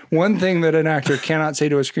 One thing that an actor cannot say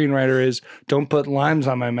to a screenwriter is, "Don't put limes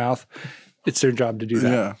on my mouth." It's their job to do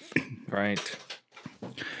that. Yeah. Right.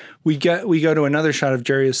 We go to another shot of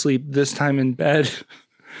Jerry asleep, this time in bed.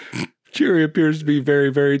 Jerry appears to be very,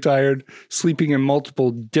 very tired, sleeping in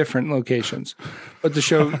multiple different locations. But the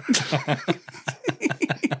show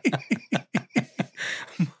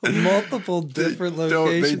Multiple different They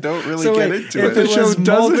locations. don't really So get wait, into if it. the it show was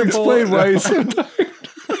doesn't multiple- explain why he's so tired.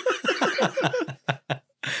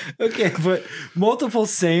 Okay, but multiple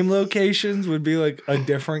same locations would be like a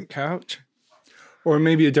different couch. Or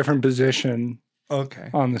maybe a different position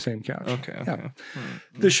Okay. on the same couch. Okay. Yeah.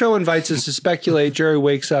 The show invites us to speculate. Jerry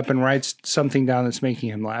wakes up and writes something down that's making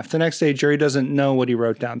him laugh. The next day, Jerry doesn't know what he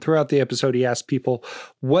wrote down. Throughout the episode, he asks people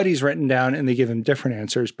what he's written down, and they give him different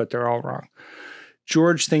answers, but they're all wrong.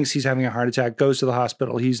 George thinks he's having a heart attack, goes to the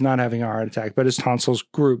hospital. He's not having a heart attack, but his tonsils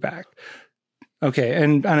grew back. Okay,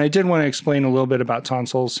 and I did want to explain a little bit about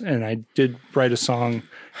tonsils, and I did write a song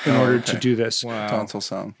in order to do this. Wow. Tonsil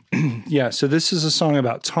song. Yeah, so this is a song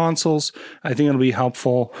about tonsils. I think it'll be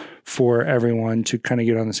helpful for everyone to kind of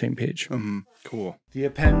get on the same page. Cool. The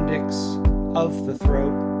appendix of the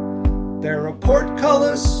throat. They're a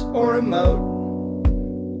portcullis or a moat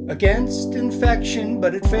against infection,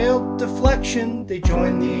 but it failed deflection. They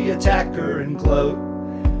join the attacker and gloat.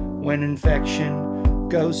 When infection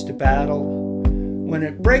goes to battle, when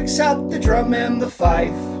it breaks out the drum and the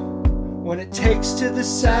fife, when it takes to the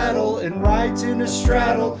saddle and rides in a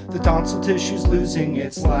straddle, the tonsil tissue's losing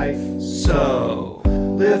its life. So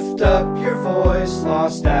lift up your voice,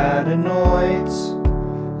 lost adenoids,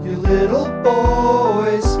 you little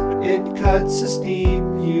boys. It cuts us deep,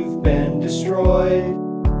 you've been destroyed.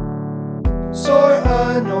 Sore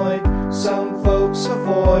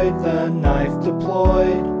avoid the knife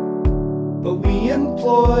deployed, but we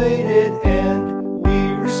employed it and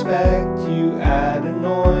we respect you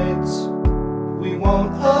adenoids. We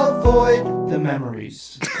won't avoid the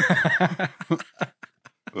memories.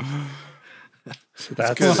 So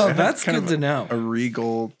that's good. Well, It had that's kind good of to know. A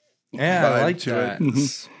regal Yeah, I vibe like to that. it.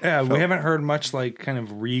 It's- Yeah, we haven't heard much like kind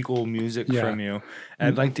of regal music Yeah. from you.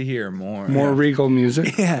 I'd like to hear more. more regal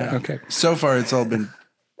music. Yeah. Okay. So far, it's all been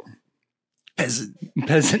peasant.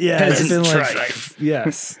 Peasant. Yeah, peasant it's been like, strife.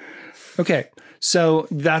 yes. Okay, so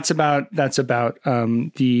that's about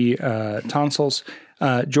the tonsils.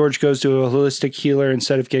 George goes to a holistic healer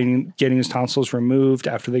instead of getting his tonsils removed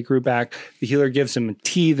after they grew back. The healer gives him a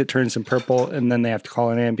tea that turns him purple, and then they have to call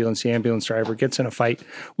an ambulance. The ambulance driver gets in a fight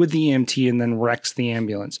with the EMT and then wrecks the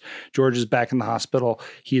ambulance. George is back in the hospital.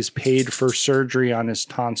 He is paid for surgery on his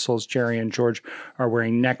tonsils. Jerry and George are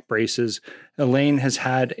wearing neck braces. Elaine has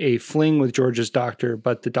had a fling with George's doctor,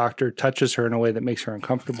 but the doctor touches her in a way that makes her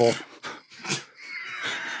uncomfortable.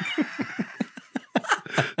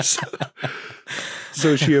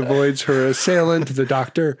 So she avoids her assailant, the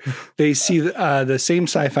doctor. They see the same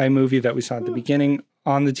sci-fi movie that we saw at the beginning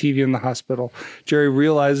on the TV in the hospital. Jerry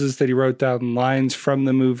realizes that he wrote down lines from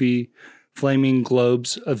the movie Flaming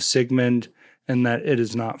Globes of Sigmund and that it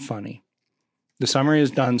is not funny. The summary is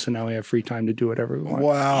done, so now we have free time to do whatever we want.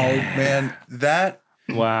 Wow, man. That,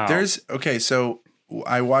 Wow. so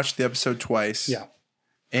I watched the episode twice. Yeah.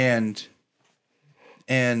 And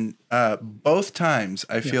both times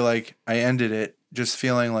I feel like I ended it just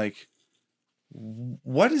feeling like,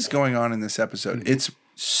 what is going on in this episode? Mm-hmm. It's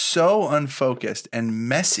so unfocused and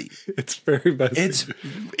messy. It's very messy. It's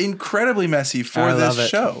incredibly messy for I this love it.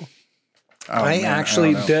 show. Oh, I man,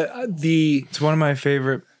 actually don't know. the It's one of my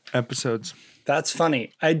favorite episodes. that's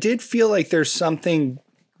funny. I did feel like there's something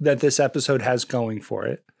that this episode has going for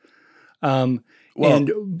it. Well,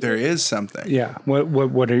 and there is something. yeah, what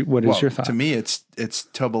is Well, your thought? to me, it's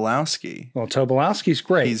Tobolowsky. Well, Tobolowsky's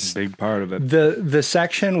great. He's Big part of it. The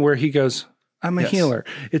section where he goes, "I'm a Yes. healer.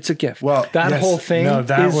 It's a gift." Well, that yes. whole thing. No,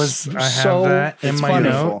 that is was- I have so that in my funny.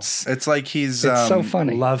 notes. beautiful. It's like he's It's so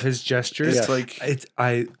funny. Love his gestures. It's like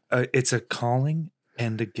It's a calling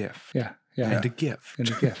and a gift. Yeah, yeah, And a gift. and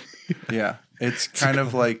a gift. yeah, it's kind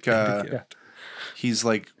of like he's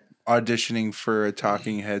like auditioning for a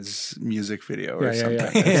Talking Heads music video or Yeah, yeah,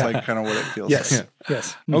 something. yeah. It's like kind of what it feels Yes, like.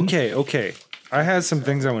 yes. Okay. I have some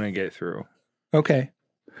things I want to get through. Okay.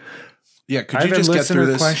 Yeah, could I you have a just get through listener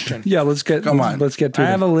this? question. Yeah, let's get through I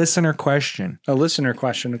have them. a listener question. a listener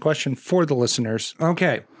question. A question for the listeners.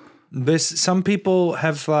 Okay. Some people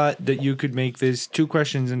have thought that you could make this two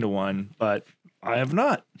questions into one, but I have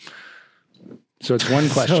not. So it's one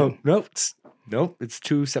question. Nope. It's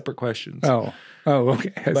two separate questions. Oh,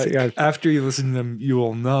 okay. I But see. Yeah. after you listen to them, you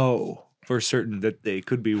will know for certain that they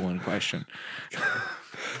could be one question.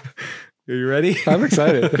 Are you ready? I'm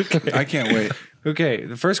excited. I can't wait. Okay.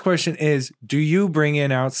 The first question is, do you bring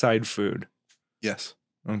in outside food? Yes.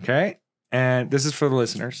 Okay. And this is for the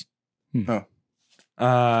listeners. Oh.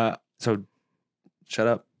 So shut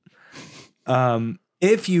up.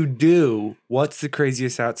 If you do, what's the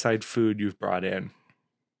craziest outside food you've brought in?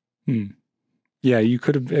 Yeah, you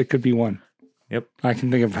could have. It could be one. Yep. I can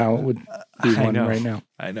think of how it would be I one know. right now.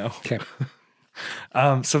 I know. Okay.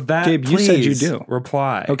 So that Gabe, you said you please do.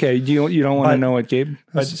 reply. Okay. You don't want to But- know what Gabe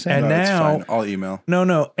has to say? and No, it's now- fine. I'll email.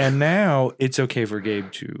 No. And now it's okay for Gabe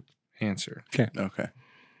to answer. Okay.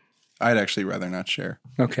 I'd actually rather not share.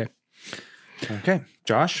 Okay. Okay.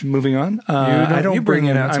 Josh? Moving on. I don't bring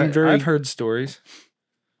it outside. I'm I've heard stories.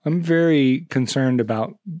 I'm very concerned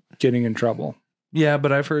about getting in trouble. Yeah,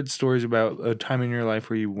 but I've heard stories about a time in your life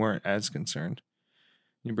where you weren't as concerned.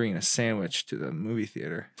 You're bringing a sandwich to the movie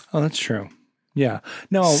theater. Oh, that's true. Yeah.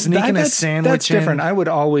 No, Sneaking a that's sandwich That's different. in. I would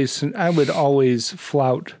always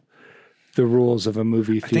flout the rules of a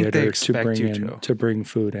movie think they theater to expect bring you to. bring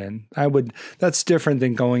food in. That's different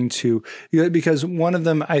than going to, because one of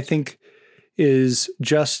them I think is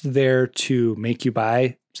just there to make you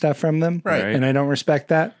buy stuff from them. Right. And I don't respect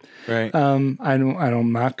that. Right. I'm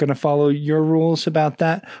not going to follow your rules about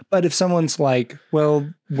that. But if someone's like, well,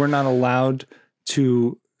 we're not allowed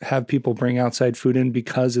to have people bring outside food in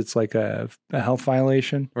because it's like a health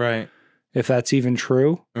violation. Right. If that's even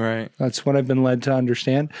true, Right. that's what I've been led to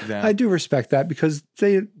understand. Yeah. I do respect that because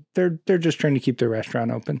they're just trying to keep their restaurant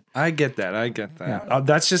open. I get that. Yeah.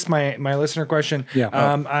 That's just my listener question. Yeah.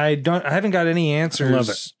 I haven't got any answers love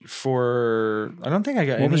it. for. I don't think I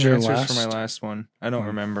got What was any your answers for my last? last one. I don't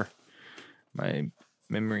remember. My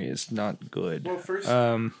memory is not good. Well, first,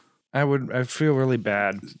 I feel really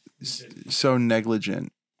bad. so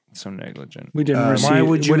negligent. So negligent. We didn't receive. Why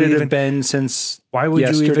would you it even have been since? Why would you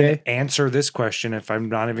yesterday? even answer this question if I'm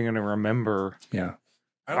not even going to remember? Yeah.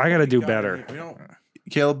 I got to do better.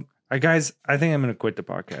 Caleb, Guys, I think I'm going to quit the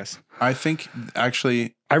podcast. I think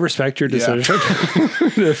actually, I respect your Yeah. decision.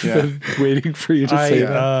 I've been waiting for you to say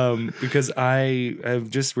that. Because I have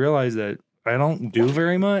just realized that I don't do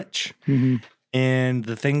very much. Mm-hmm. And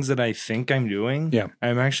the things that I think I'm doing, Yeah.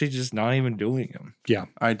 I'm actually just not even doing them. Yeah.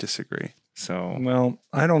 I disagree. So, Well,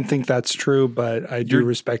 I don't think that's true, but I do You're-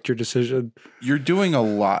 respect your decision. You're doing a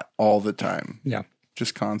lot all the time. Yeah.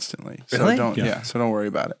 Just constantly. Really? So don't worry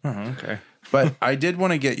about it. okay. But I did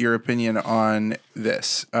want to get your opinion on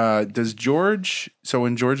this. Does George, so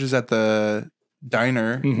when George is at the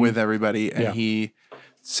diner with everybody and he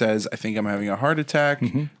says, I think I'm having a heart attack,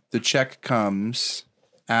 the check comes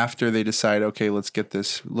after they decide, okay, let's get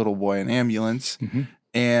this little boy an ambulance.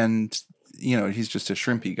 And, you know, he's just a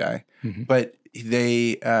shrimpy guy. But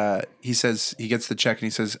he says, he gets the check and he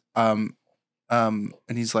says, and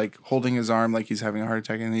he's like holding his arm like he's having a heart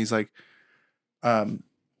attack. And he's like,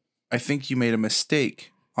 I think you made a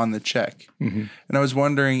mistake on the check. And I was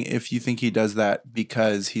wondering if you think he does that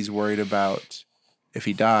because he's worried about if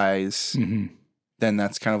he dies, then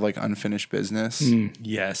that's kind of like unfinished business.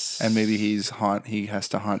 Yes. And maybe he has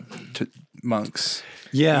to haunt monks.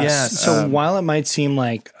 Yes. Yes. So while it might seem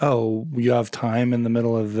like, oh, you have time in the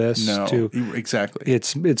middle of this No, exactly.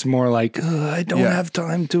 it's more like, I don't have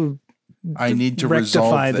time to I need to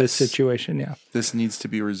rectify resolve this situation. Yeah. This needs to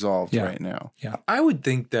be resolved Yeah. right now. I would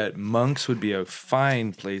think that monks would be a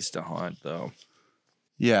fine place to haunt, though.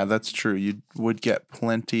 Yeah, that's true. You would get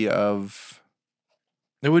plenty of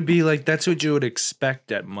It would be like that's what you would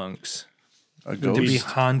expect at monks. a To be ghost.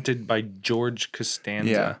 haunted by George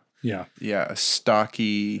Costanza. Yeah. Yeah. Yeah, a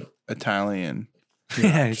stocky Italian.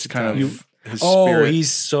 Yeah, It's kind of his Oh, spirit.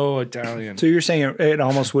 he's so Italian. So you're saying it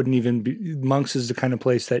almost wouldn't even be, Monks is the kind of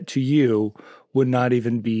place that to you would not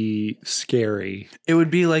even be scary It would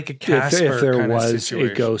be like a Casper if there kind of was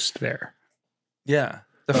situation. a ghost there. Yeah.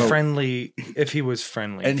 The friendly, if he was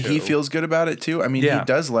friendly. and he too. feels good about it too. I mean, Yeah. he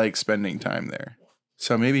does like spending time there.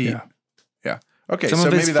 So maybe, Yeah. Okay, Some so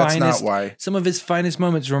of his maybe that's finest- not why. Some of his finest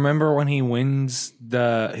moments. Remember when he wins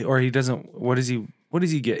he doesn't, what does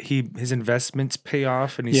he get? His investments pay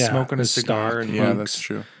off and he's Yeah, smoking a his cigar stock. and Yeah, monks. that's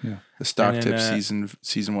true. Yeah. The stock And tip then,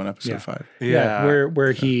 season 1, episode Yeah. 5. Yeah.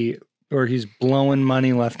 where he's blowing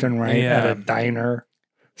money left and right at a diner,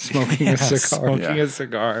 smoking a cigar. Smoking a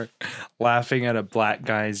cigar, laughing at a black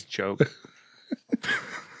guy's joke.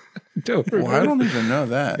 Don't Well, I don't even know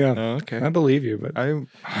that. Yeah, Oh, okay. I believe you, but I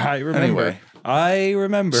remember. Anyway. I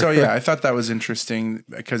remember. So yeah, I thought that was interesting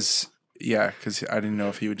because I didn't know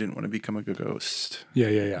if he didn't want to become a ghost.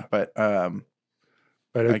 yeah. But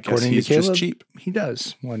But I guess according he's to Caleb, just cheap. he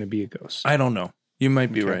does want to be a ghost. I don't know. You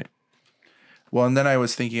might be Okay. right. Well, and then I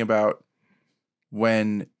was thinking about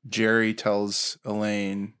when Jerry tells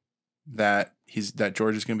Elaine that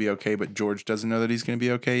George is going to be okay, but George doesn't know that he's going to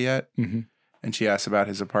be okay yet. Mhm. And she asks about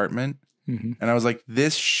his apartment. Mhm. And I was like,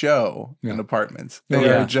 this show and apartments, they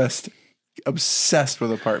Yeah. are just obsessed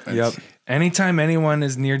with apartments. Yep. Anytime anyone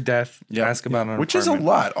is near death, Yep. ask about an Which is a apartment.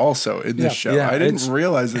 lot also in this show. Yeah, I didn't it's-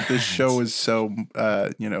 realize that this show was so,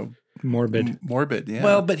 Morbid. morbid. Yeah.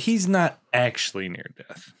 Well, but he's not actually near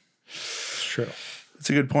death. It's true. that's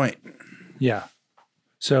a good point. Yeah.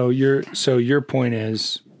 So your point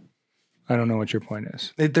is, I don't know what your point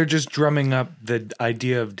is. They're just drumming up the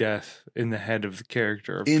idea of death in the head of the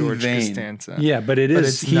character of In George vain. Costanza. Yeah, but But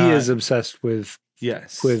it's he not- is obsessed with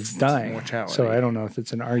Yes. dying. mortality. So I don't know if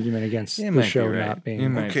it's an argument against You the might be show right. not You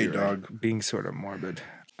being. might Okay, be right. dog. Being sort of morbid.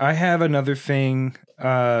 I have another thing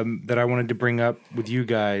that I wanted to bring up with you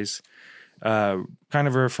guys. Kind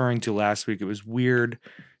of referring to last week. It was weird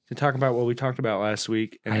to talk about what we talked about last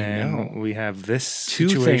week, and I then know. we have this Two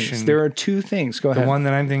situation. things. There are two things. Go the ahead. one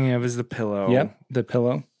that I'm thinking of is the pillow. Yep, the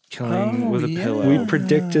pillow. Killing with a pillow. We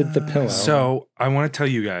predicted the pillow. So I want to tell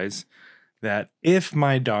you guys that if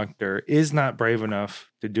my doctor is not brave enough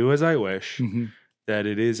to do as I wish, Mhm. that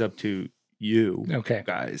it is up to you Okay.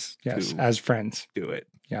 guys Yes, to as friends. do it.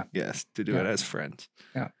 Yeah. Yes, to do Yeah. it as friends.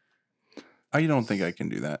 I don't think I can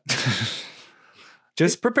do that.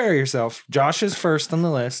 Just prepare yourself. Josh is first on the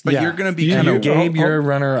list. But Yeah. you're going to be You- kind and of Gabe, you're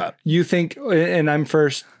runner up. You think, and I'm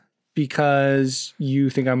first because you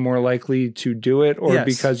think I'm more likely to do it, or Yes.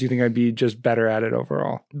 because you think I'd be just better at it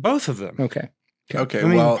overall? Both of them. Okay. Okay, I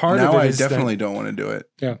mean, well, part of now it I is that- definitely don't want to do it.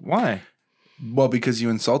 Why? Well, because you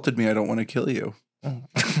insulted me, I don't want to kill you.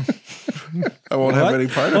 I won't have any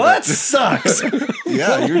part of Well, that it. sucks.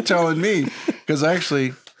 Yeah, you're telling me. Because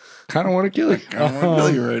actually, Kind of want to kill you. I don't want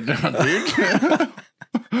to kill you right now,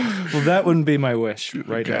 dude. Well, that wouldn't be my wish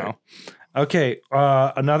right now. Okay.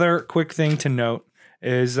 Another quick thing to note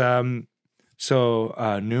is Newman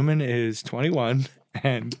is 21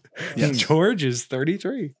 and George is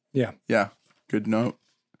 33. Yeah. Yeah. Good note.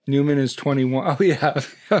 Newman is 21. Oh, yeah.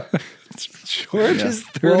 George is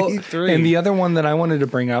 33. Well, and the other one that I wanted to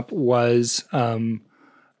bring up was when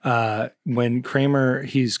Kramer,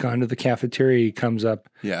 he's gone to the cafeteria, he comes up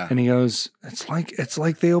and he goes, it's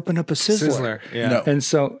like they opened up a Sizzler. Yeah. No. And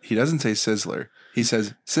so He doesn't say Sizzler. He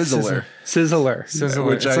says Sizzler. Sizzler.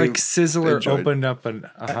 Which It's I like Sizzler enjoyed. opened up a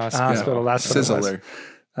hospital. That's what it was. Sizzler.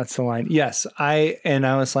 That's the line. Yes. I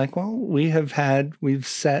was like, well, we've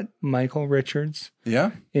set Michael Richards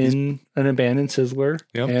Yeah. in an abandoned Sizzler.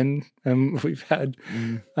 Yep. And we've had,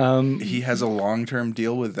 He has a long-term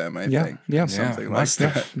deal with them, I think. Yeah. Something like Must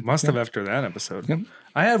that. have after that episode. Yep.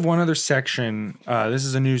 I have one other section. This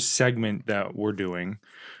is a new segment that we're doing.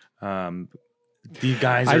 The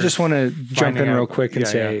guys. I just want to jump in real quick and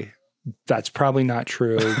Yeah, say that's probably not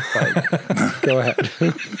true, but go ahead.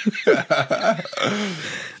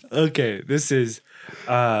 Okay, this is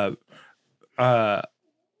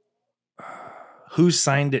who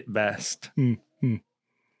signed it best.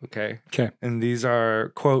 Okay. Okay. And these are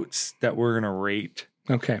quotes that we're gonna rate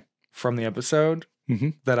Okay. from the episode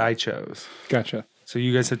that I chose. Gotcha. So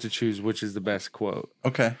you guys have to choose which is the best quote.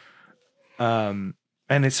 Okay. And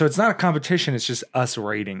it's not a competition, it's just us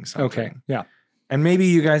rating something. Okay. Yeah. And maybe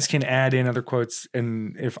you guys can add in other quotes,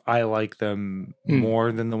 and if I like them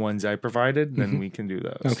more than the ones I provided, then we can do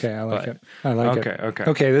those. Okay. I like it. I like it. Okay.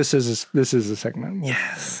 Okay. This is a segment.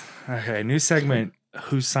 Yes. Okay. New segment.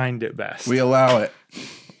 Who signed it best? We allow it.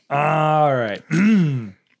 All right.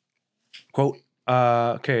 Quote.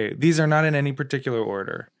 Okay. These are not in any particular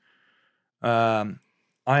order. I'm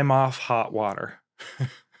off hot water.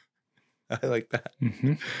 I like that.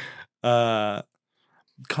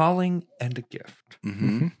 Calling and a gift.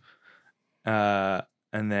 Mm-hmm.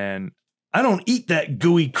 And then I don't eat that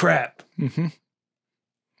gooey crap.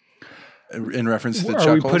 In reference to the Are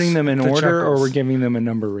chuckles. we putting them in The order, or chuckles. we're giving them a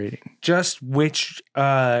number rating? Just which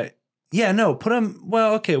put them.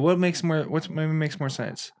 Well, okay. What maybe makes more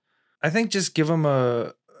sense? I think just give them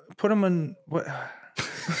put them in what.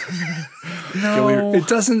 No, It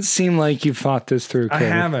doesn't seem like you've thought this through, I Cody.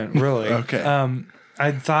 haven't really. Okay.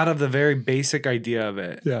 I thought of the very basic idea of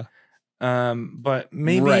it. Yeah. But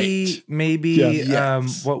maybe Right.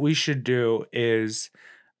 Yes. what we should do is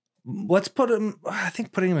let's put them. I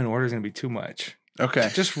think putting them in order is going to be too much. Okay.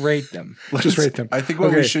 Just rate them. Just rate them. I think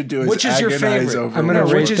what we Okay. should do is Which is your agonize favorite? over I'm gonna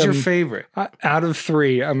which rate Which is your them- favorite? Out of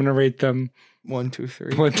 3, I'm going to rate them 1, 2,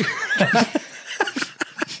 3. 1.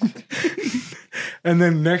 And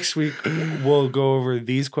then next week we'll go over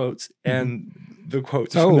these quotes and the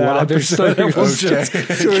quotes. Oh, from that wow. There's so episode. many We'll quotes. just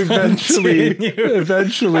So eventually,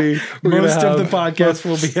 we're gonna most of the have podcast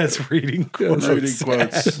will be us reading quotes. reading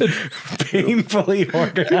quotes. Painfully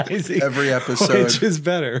organizing Every episode. which is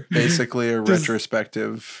better. Basically a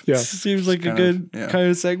retrospective. Yeah. Seems like a kind good of- yeah. kind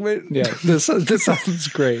of segment. Yeah, this sounds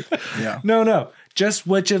great. Yeah. No. Just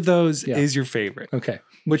which of those Yeah. is your favorite? Okay,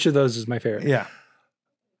 which of those is my favorite? Yeah.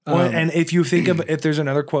 And if you think of if there's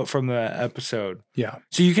another quote from the episode, Yeah.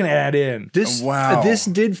 so you can add in. Wow. This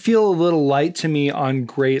did feel a little light to me on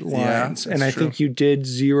great lines, and I that's true. think you did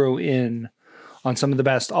zero in on some of the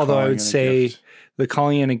best. Although I Calling would and a say gift. the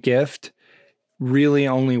calling in a gift really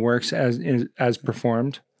only works as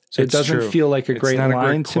performed. So It's it doesn't true. feel like a It's great not a great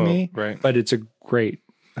line to quote, me, right. but it's a great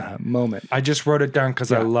moment. I just wrote it down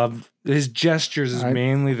because I Yeah. love his gestures is I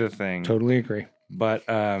mainly the thing. Totally agree. But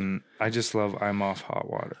I just love I'm off hot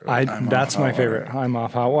water. That's off my hot favorite. water. I'm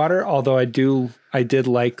off hot water. Although I did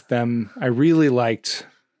like them. I really liked,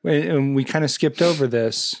 and we kind of skipped over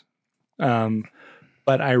this,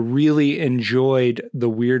 but I really enjoyed the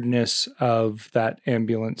weirdness of that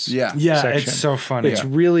ambulance. Yeah. Yeah, section. it's so funny. It's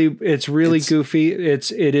really goofy.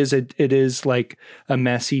 It is like a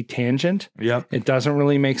messy tangent. Yep. It doesn't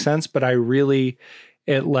really make sense, but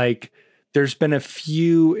there's been a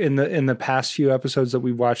few in the past few episodes that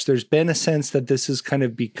we've watched. There's been a sense that this is kind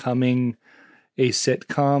of becoming a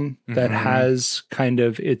sitcom that has kind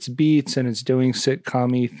of its beats and it's doing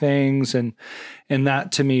sitcom-y things. And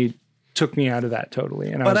that to me took me out of that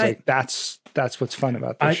totally. And I was like, that's what's fun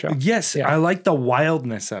about this show. Yes, Yeah. I like the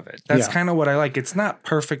wildness of it. That's Yeah. kind of what I like. It's not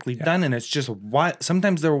perfectly done, and it's just wild.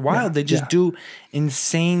 Sometimes they're wild. They just do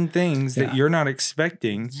insane things that you're not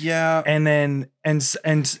expecting. Yeah. And then and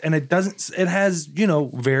it doesn't. It has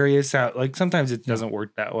various out. Like sometimes it doesn't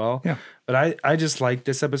work that well. Yeah. But I just like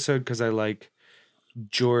this episode because I like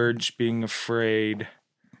George being afraid.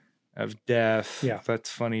 of death. Yeah. That's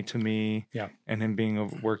funny to me. Yeah. And him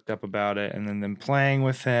being worked up about it, and then them playing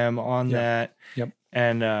with him on that. Yep.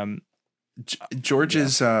 And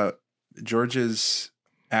George's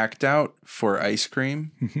act out for ice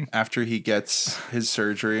cream after he gets his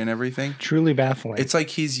surgery and everything. Truly baffling. It's like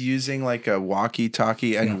he's using like a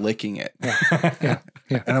walkie-talkie and licking it. Yeah.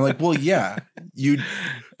 And I'm like, well, yeah,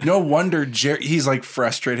 no wonder Jerry, he's like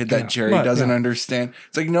frustrated that Jerry doesn't understand.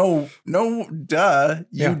 It's like, no, duh.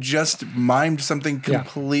 You just mimed something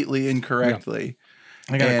completely incorrectly.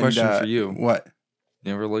 I got a question for you. What?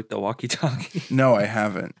 You ever licked the walkie-talkie? No, I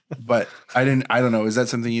haven't. But I don't know. Is that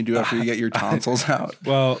something you do after you get your tonsils out?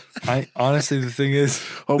 Well, I honestly, the thing is,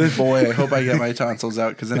 oh boy, I hope I get my tonsils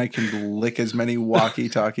out because then I can lick as many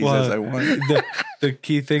walkie-talkies as I want. The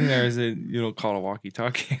key thing there is that you don't call it a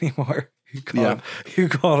walkie-talkie anymore. You call it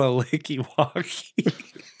a licky-walkie.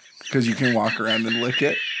 Because you can walk around and lick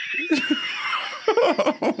it.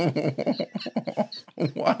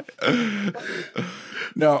 What?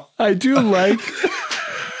 No, I do like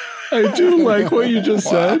what you just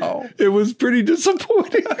said. It was pretty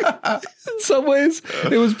disappointing. In some ways,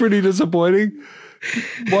 it was pretty disappointing.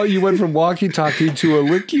 Well, you went from walkie-talkie to a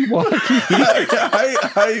licky-walkie.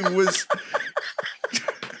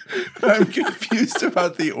 I'm confused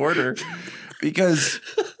about the order because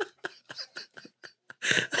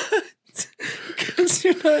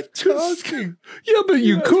you're not talking. Yeah, but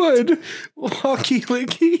you could.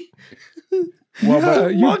 Walkie-licky.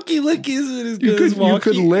 Well, walkie-licky isn't as good as walkie. You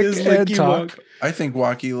could lick and talk. I think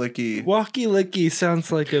walkie-licky. Walkie-licky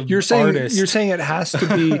sounds like a You're saying artist. You're saying it has to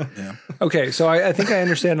be. Yeah. Okay, so I think I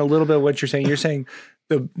understand a little bit what you're saying. You're saying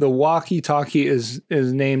the walkie-talkie is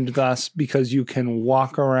named thus because you can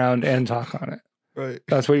walk around and talk on it. Right.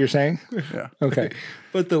 That's what you're saying? Yeah. Okay.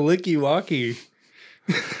 But the licky-walkie.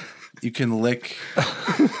 You can lick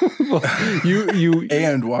you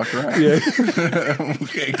and walk around. Yeah.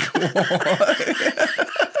 Okay, cool.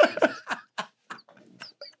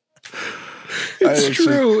 It's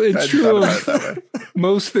true. It's true. That way.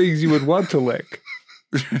 Most things you would want to lick.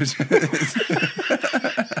 There's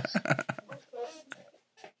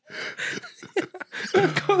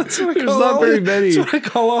not very many. That's what I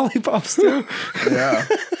call lollipops too. Yeah.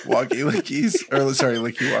 Walkie-lickies. Or sorry,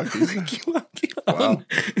 licky-walkies. Wow.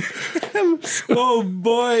 Oh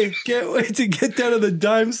boy. Can't wait to get down to the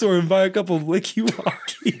dime store and buy a couple of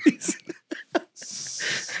licky-walkies.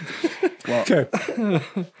 Well, Okay.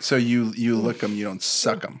 so you lick them, you don't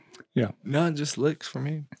suck them. Yeah. Not just licks for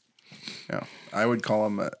me. Yeah. I would call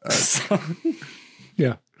them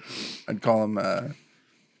Yeah. I'd call them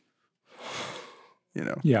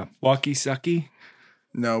Yeah. Walkie-sucky.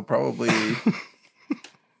 no, probably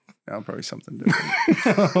something different.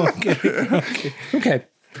 Okay.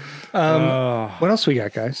 What else we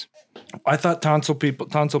got, guys? I thought tonsil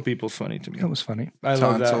people's funny to me. That was funny. I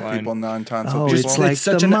love that Tonsil line. people, non-tonsil Oh, people. it's like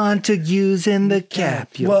such the an- Montagues in the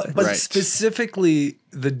Capulet. But Right. specifically,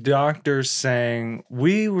 the doctor saying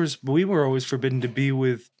we were always forbidden to be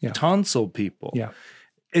with tonsil people. Yeah.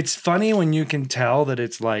 It's funny when you can tell that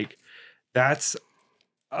it's like that's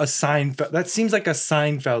a Seinfeld. That seems like a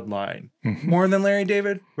Seinfeld line more than Larry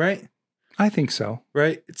David, right? I think so.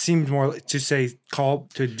 Right. It seems more to say call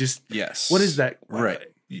to just Yes. What is that? Right.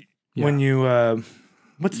 When you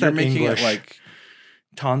what's You're that making English? it like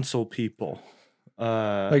tonsil people.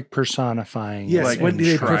 Like personifying. Yes, like when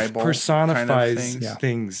they tribal personifies kind of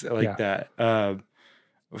things like that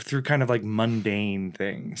through kind of like mundane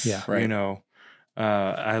things. Yeah. Right. You know,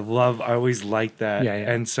 I always like that. Yeah,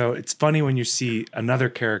 yeah. And so it's funny when you see another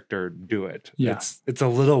character do it. Yeah. It's a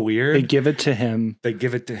little weird. They give it to him. They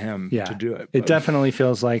give it to him to do it. It definitely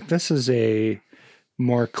feels like this is a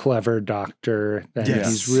more clever doctor than Yes.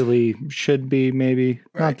 he's really should be, maybe.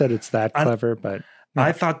 Right. Not that it's that clever, but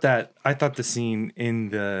I thought the scene in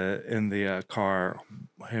the car,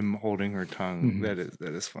 him holding her tongue, that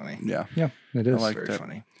is funny. yeah. yeah, it is. like Very that.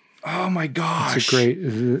 funny. Oh my gosh. It's a great,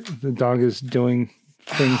 the dog is doing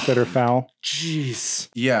things that are foul. Jeez.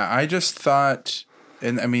 Yeah, I just thought,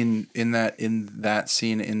 and I mean, in that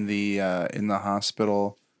scene in the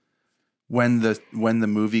hospital, when the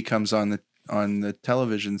movie comes on the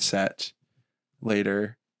television set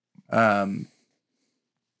later,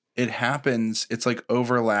 it happens. It's like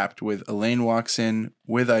overlapped with Elaine walks in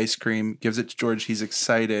with ice cream, gives it to George. He's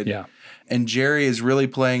excited, Yeah. and Jerry is really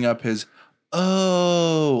playing up his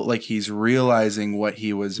like he's realizing what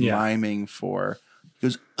he was miming for. He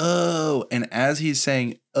goes, oh. And as he's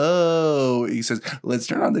saying, oh, he says, let's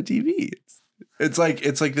turn on the TV. It's like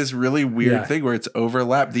this really weird thing where it's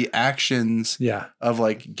overlapped. The actions of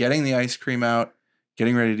like getting the ice cream out,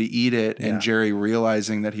 getting ready to eat it, and Jerry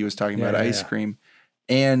realizing that he was talking about ice cream.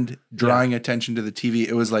 and drawing attention to the TV.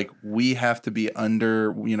 It was like, we have to be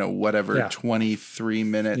under, 23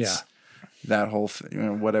 minutes. Yeah. That whole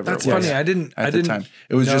thing, whatever. That's it was funny. I didn't time.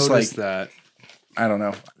 It was just like that. I don't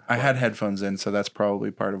know. I had headphones in, so that's probably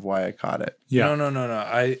part of why I caught it. Yeah.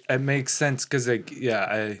 No. It makes sense because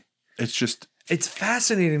It's just it's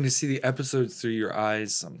fascinating to see the episodes through your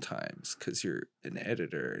eyes sometimes because you're an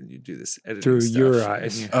editor and you do this editing Through stuff your and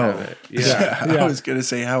eyes. you have it. Yeah. I was gonna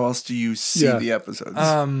say, how else do you see the episodes?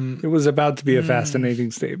 It was about to be a fascinating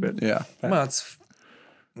statement. Yeah. Well, it's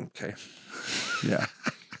okay. Yeah.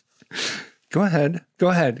 Go ahead,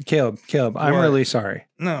 Caleb. I'm What? really sorry.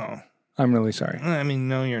 No, I'm really sorry. I mean,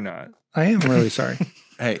 no, you're not. I am really sorry.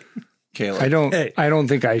 Hey, Caleb. I don't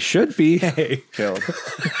think I should be. Hey, Caleb.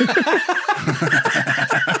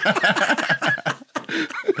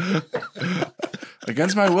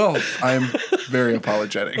 Against my will, I am very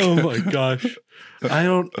apologetic. oh my gosh, I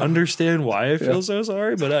don't understand why I feel so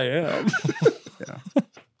sorry, but I am.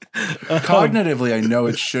 Cognitively, I know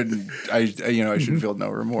it shouldn't. I should feel no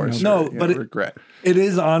remorse. No, or, but regret. It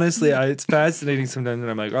is honestly, it's fascinating sometimes,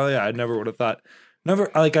 and I'm like, oh yeah, I never would have thought.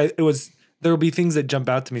 There will be things that jump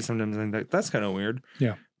out to me sometimes, and I'm like, that's kind of weird.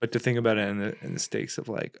 Yeah. But to think about it in the stakes of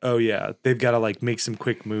like, oh yeah, they've got to like make some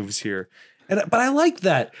quick moves here. But I like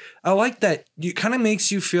that. I like that. It kind of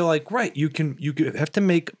makes you feel like, right, you have to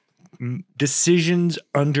make decisions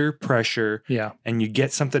under pressure. Yeah. And you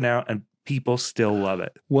get something out and people still love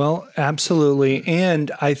it. Well, absolutely.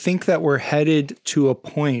 And I think that we're headed to a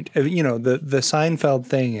point of, the Seinfeld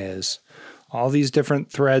thing is all these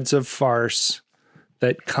different threads of farce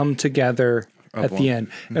that come together at the end.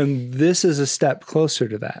 And this is a step closer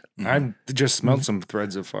to that. I just smelled some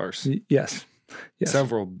threads of farce. Yes.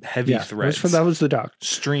 Several heavy threads. That was the dog.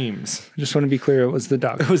 Streams. I just want to be clear. It was the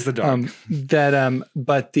dog. It was the dog.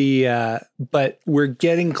 But we're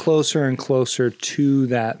getting closer and closer to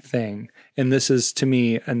that thing. And this is, to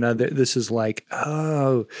me, this is like,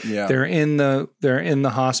 they're in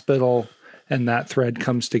the hospital and that thread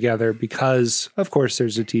comes together because of course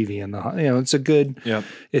there's a TV in the, it's a good,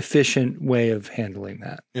 efficient way of handling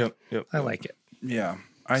that. Yep. I like it. Yeah.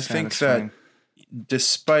 I think that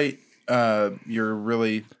despite your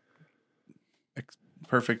really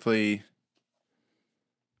perfectly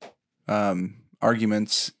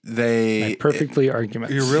arguments,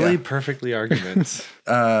 arguments. You're really perfectly arguments.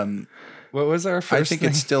 What was our first I think thing?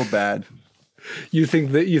 it's still bad. You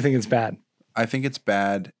think it's bad? I think it's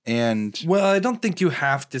bad. And well, I don't think you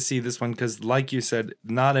have to see this one because, like you said,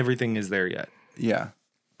 not everything is there yet. Yeah.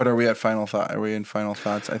 But are we at final thought? Are we in final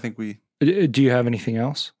thoughts? I think we. Do you have anything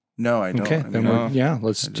else? No, I don't. Okay,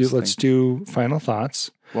 let's do final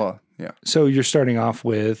thoughts. Well, yeah. So you're starting off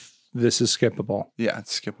with this is skippable. Yeah,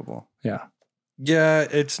 it's skippable. Yeah. Yeah,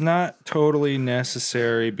 it's not totally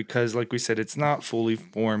necessary because, like we said, it's not fully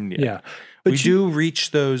formed yet. Yeah, but we do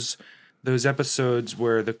reach those episodes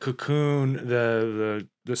where the cocoon, the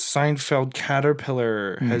Seinfeld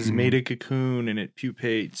caterpillar has made a cocoon and it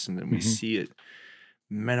pupates, and then we see it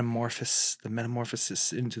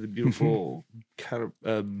metamorphosis into the beautiful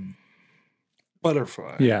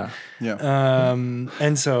butterfly. Yeah.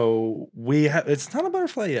 And so it's not a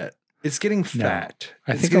butterfly yet. It's getting fat.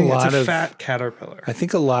 It's a fat caterpillar. I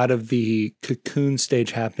think a lot of the cocoon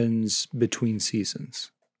stage happens between seasons.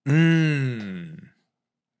 Yeah.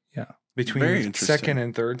 Very Between second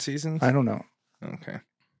and third seasons? I don't know. Okay.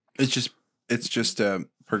 It's just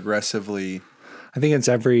progressively. I think it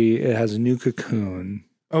has a new cocoon.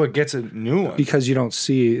 Oh, it gets a new one. Because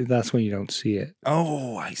that's when you don't see it.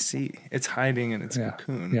 Oh, I see. It's hiding in its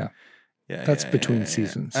cocoon. Yeah. That's between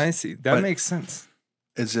seasons. I see. That makes sense.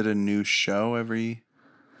 Is it a new show every?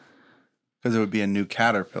 Because it would be a new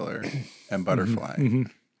caterpillar and butterfly. And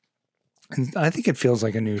I think it feels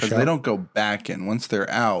like a new show. Because they don't go back in once they're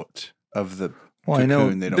out of the cocoon. I know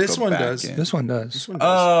they don't this go one back does. in. This one does.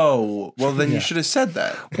 Oh, well then you should have said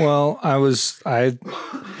that. Well,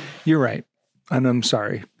 you're right. And I'm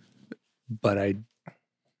sorry, but I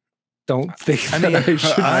don't think I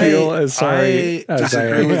should feel as sorry as I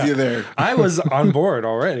disagree am. with you there. I was on board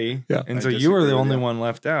already. Yeah. And I so you were the disagree with only you. one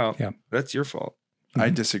left out. Yeah. That's your fault. I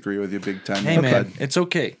disagree with you big time. Hey, man. But, It's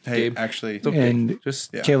okay, hey, Gabe. actually, It's okay. And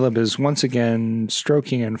Just Caleb is once again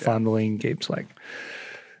stroking and fondling Gabe's leg.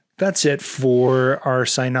 That's it for our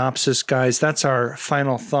synopsis, guys. That's our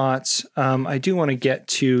final thoughts. I do want to get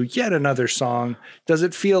to yet another song. Does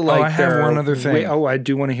it feel like I have one other thing. I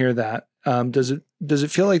do want to hear that. Does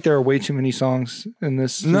it feel like there are way too many songs in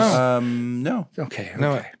this? No. no. Okay.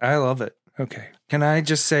 No, I love it. Okay. Can I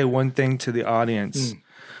just say one thing to the audience?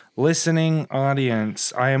 Listening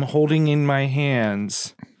audience, I am holding in my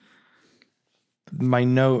hands my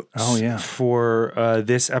notes Oh, for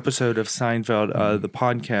this episode of Seinfeld, the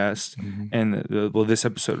podcast, and this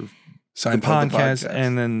episode of Seinfeld, the podcast,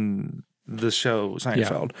 and then the show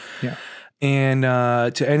Seinfeld. Yeah. And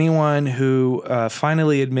to anyone who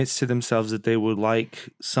finally admits to themselves that they would like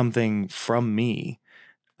something from me,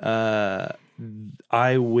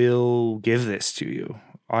 I will give this to you.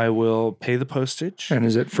 I will pay the postage. And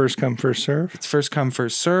is it first come, first serve? It's first come,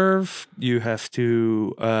 first serve. You have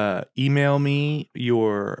to email me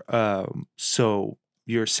your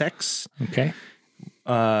sex. Okay.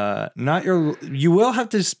 Not your. You will have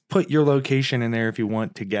to put your location in there if you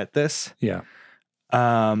want to get this. Yeah.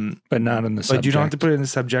 But not in the subject. But you don't have to put it in the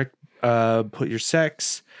subject. Put your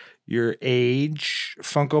sex, your age,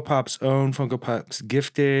 Funko Pop's own, Funko Pop's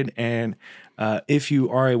gifted, and if you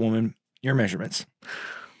are a woman, your measurements.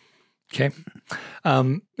 Okay.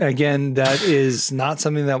 Again, that is not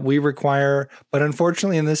something that we require, but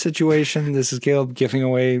unfortunately in this situation, this is Caleb giving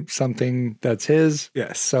away something that's his.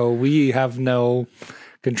 Yes. So we have no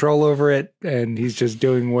control over it, and he's just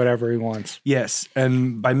doing whatever he wants. Yes.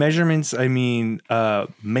 And by measurements, I mean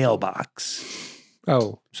mailbox.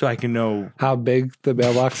 Oh. So I can know How big the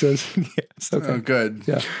mailbox is? yes. Oh, good.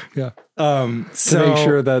 Yeah. Yeah. So To make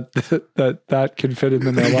sure that can fit in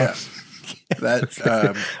the mailbox. That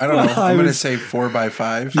I don't know. I'm going to say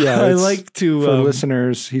 4x5. Yeah. I it's- like to For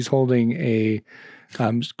listeners, he's holding a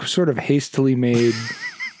sort of hastily made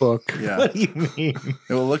book. Yeah. What do you mean?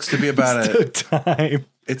 It looks to be about Time.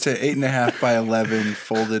 it's an 8.5 by 11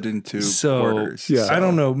 folded into quarters. yeah. I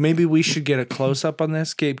don't know. Maybe we should get a close up on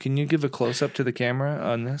this. Gabe, can you give a close up to the camera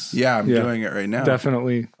on this? Yeah, I'm Yeah. doing it right now.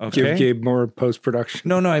 Definitely Okay. give Gabe more post production.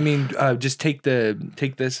 No. I mean, just take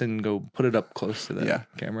this and go put it up close to the Yeah.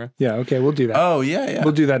 camera. Yeah. Okay. We'll do that. Oh, yeah.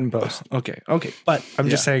 We'll do that in post. Okay. But I'm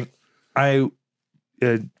just saying, I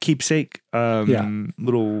keepsake,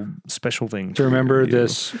 little special thing To remember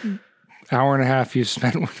this hour and a half you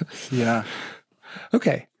spent with us. Yeah.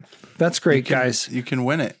 Okay. That's great, guys. You can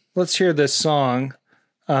win it. Let's hear this song.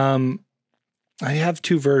 I have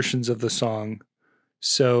two versions of the song.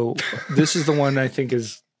 So this is the one I think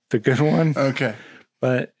is the good one, Okay.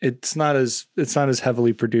 but it's not as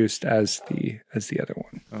heavily produced as the other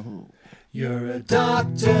one. Oh. You're a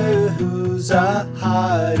doctor who's a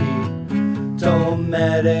hottie. Don't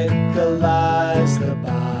medicalize the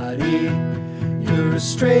body. You're a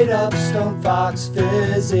straight up stone fox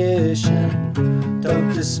physician.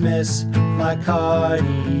 Don't dismiss my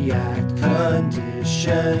cardiac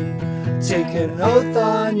condition. Take an oath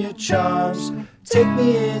on your charms. Take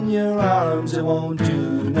me in your arms. It won't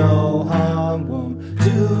do no harm. Won't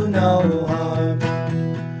do no harm.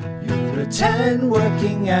 You're a 10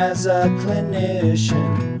 working as a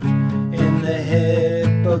clinician in the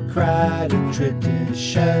Hippocratic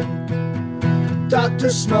tradition. Dr.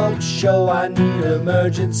 Smoke Show, I need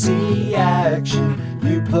emergency action.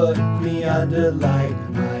 You put me under like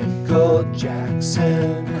Michael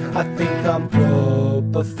Jackson. I think I'm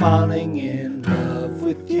falling in love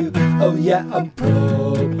with you. Oh yeah, I'm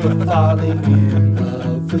falling in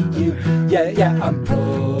love with you. Yeah, I'm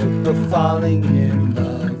falling in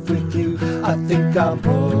love with you. I think I'm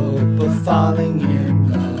falling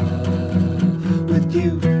in love with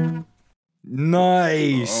you.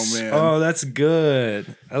 Nice. Oh, man. Oh, that's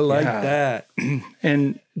good. I like Yeah. that.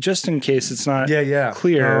 And just in case it's not Yeah.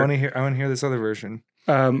 clear. I want to hear this other version.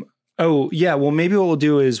 Oh yeah, well maybe what we'll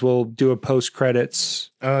do is we'll do a post credits.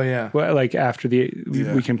 Oh yeah. Well, like after the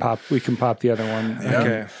Yeah. we can pop the other one.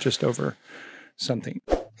 Okay. Just over something.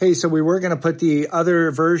 Hey, so we were going to put the other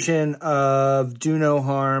version of Do No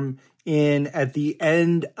Harm in at the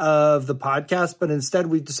end of the podcast, but instead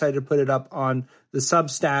we decided to put it up on the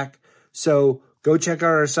Substack. So go check out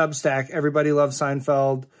our Substack,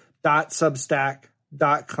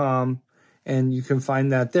 everybodyloveseinfeld.substack.com. And you can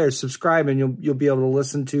find that there. Subscribe, and you'll be able to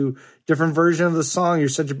listen to different version of the song you're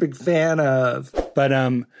such a big fan of. But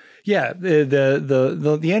yeah,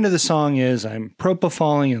 the end of the song is I'm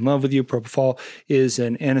propofalling in love with you. Propofol is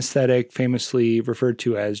an anesthetic famously referred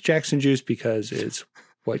to as Jackson juice because it's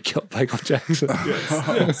what killed Michael Jackson.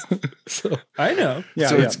 So I know. yeah,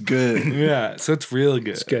 So yeah. it's good. Yeah. So it's real good.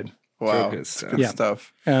 It's good. Wow. good It's stuff. good Yeah.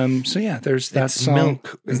 stuff. So yeah, there's that It's song.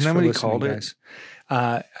 milk. Thanks Isn't that for what he listening, called it? guys.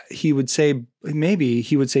 He would say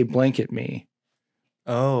blanket me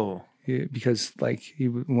Oh. because like he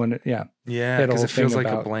would want to, yeah. Yeah. Had a Because whole it feels thing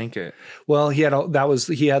like a about- blanket. Well, he had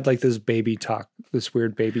like this baby talk, this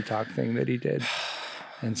weird baby talk thing that he did.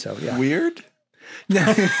 And so, yeah. Weird?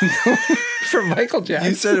 For Michael Jackson.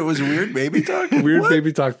 You said it was weird baby talk? Weird What?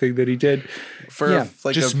 baby talk thing that he did. For Yeah.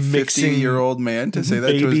 like Just a mixing 50-year-old man to say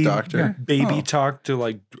that to his doctor? Baby Oh. talk to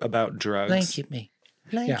like about drugs. me.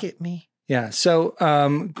 Blanket me. Yeah. So,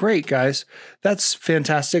 great, guys. That's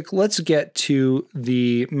fantastic. Let's get to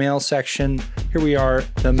the mail section. Here we are.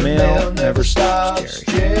 The mail never stops,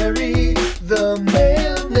 Jerry. The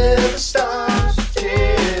mail never stops,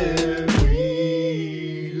 Jerry.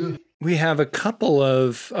 We have a couple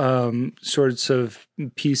of sorts of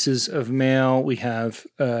pieces of mail. We have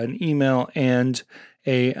an email and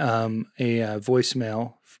a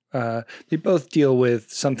voicemail. They both deal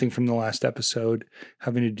with something from the last episode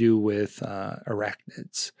having to do with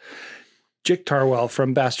arachnids. Jick Tarwell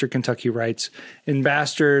from Bastard, Kentucky writes, in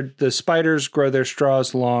Bastard, the spiders grow their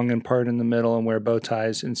straws long and part in the middle and wear bow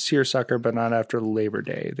ties. In Seersucker, but not after Labor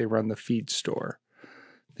Day. They run the feed store.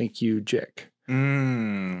 Thank you, Jick.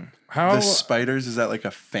 How The spiders, is that like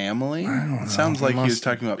a family? It sounds like he was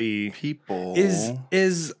talking about people.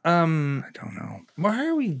 is I don't know. why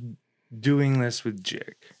are we doing this with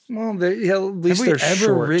Jick? Well, at least Have we they're ever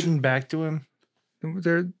short. written back to him?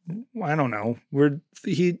 They're, I don't know.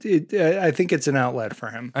 I think it's an outlet for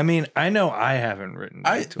him. I mean, I know I haven't written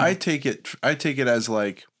back to him. I take it as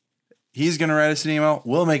like he's gonna write us an email.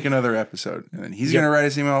 We'll make another episode, and then he's gonna write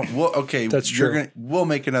us an email. That's true. We'll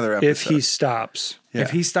make another episode If he stops. Yeah.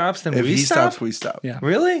 If he stops, then if we he stop? stops, we stop. Yeah.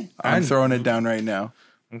 Really? I'm throwing it down right now.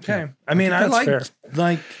 Okay. I mean, I that's like fair.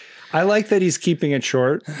 I like that he's keeping it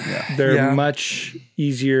short. Yeah. They're Yeah. much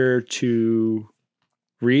easier to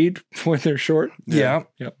read when they're short. Yeah.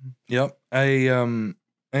 Yep. I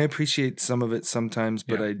appreciate some of it sometimes,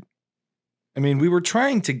 but I mean, we were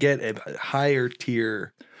trying to get a higher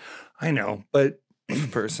tier I know, but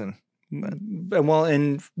person. well,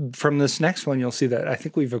 and from this next one, you'll see that I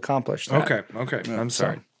think we've accomplished that. Okay. I'm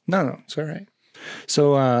sorry. No, it's all right.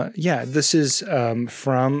 So, this is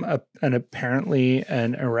from an apparently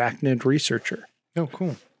an arachnid researcher. Oh,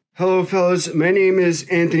 cool. Hello, fellas. My name is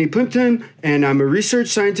Anthony Plimpton, and I'm a research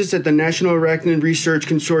scientist at the National Arachnid Research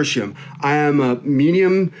Consortium. I am a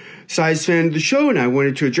medium-sized fan of the show, and I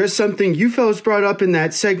wanted to address something you fellas brought up in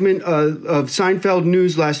that segment of Seinfeld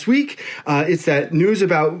News last week. It's that news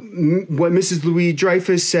about what Mrs. Louis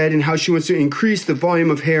Dreyfus said and how she wants to increase the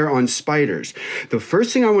volume of hair on spiders. The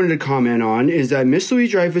first thing I wanted to comment on is that Miss Louis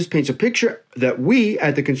Dreyfus paints a picture that we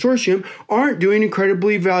at the consortium aren't doing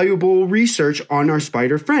incredibly valuable research on our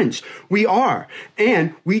spider friends. We are.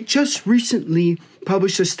 And we just recently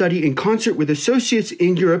published a study in concert with associates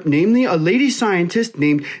in Europe, namely a lady scientist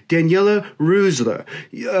named Daniela Ruzler.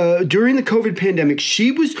 During the COVID pandemic,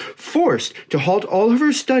 she was forced to halt all of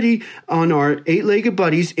her study on our eight-legged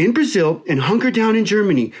buddies in Brazil and hunker down in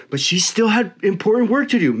Germany. But she still had important work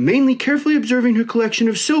to do, mainly carefully observing her collection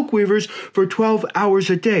of silk weavers for 12 hours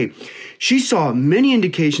a day. She saw many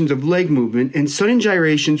indications of leg movement and sudden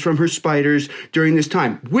gyrations from her spiders during this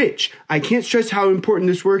time, which I can't stress how important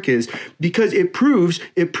this work is because it proves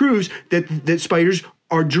that spiders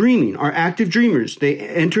are dreaming, are active dreamers. They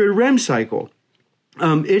enter a REM cycle.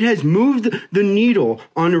 It has moved the needle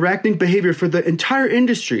on arachnid behavior for the entire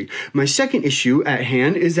industry. My second issue at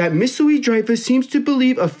hand is that Miss Louis Dreyfus seems to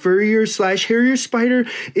believe a furrier/hairier spider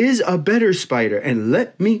is a better spider. And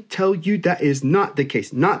let me tell you, that is not the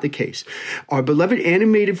case. Not the case. Our beloved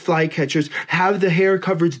animated flycatchers have the hair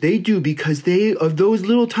coverage they do because of those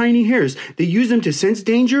little tiny hairs. They use them to sense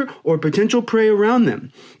danger or potential prey around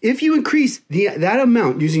them. If you increase that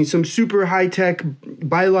amount using some super high-tech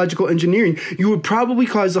biological engineering, you would probably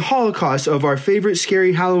cause the holocaust of our favorite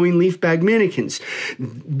scary Halloween leaf bag mannequins.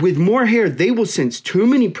 With more hair, they will sense too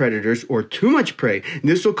many predators or too much prey.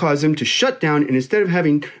 This will cause them to shut down, and instead of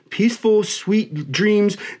having peaceful, sweet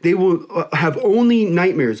dreams, they will have only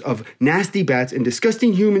nightmares of nasty bats and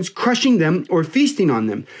disgusting humans crushing them or feasting on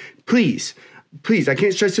them. Please, I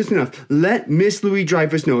can't stress this enough. Let Miss Louis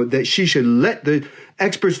Dreyfus know that she should let the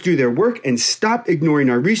experts do their work and stop ignoring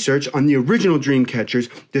our research on the original dream catchers,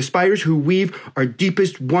 the spiders who weave our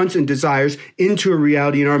deepest wants and desires into a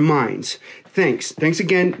reality in our minds. Thanks. Thanks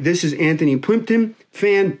again. This is Anthony Plimpton,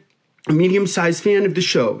 a medium-sized fan of the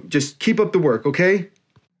show. Just keep up the work, okay?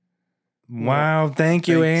 Wow. Thank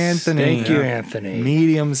you, Anthony. Thank you, Anthony.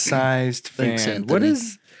 Medium-sized fan. Thanks, Anthony. What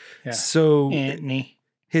is... Yeah. So... Anthony.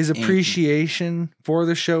 His appreciation for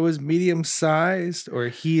the show is medium-sized, or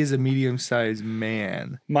he is a medium-sized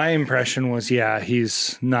man? My impression was, he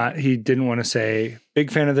didn't want to say big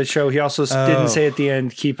fan of the show. He also didn't say at the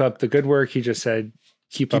end, keep up the good work. He just said,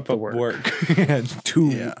 keep up the work.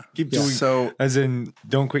 Keep doing So as in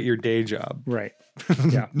don't quit your day job. Right.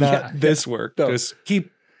 Yeah. Not this work. No. Just keep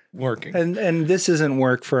working. And this isn't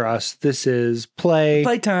work for us. This is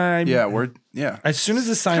Playtime. Yeah. As soon as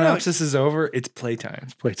the synopsis is over, it's playtime.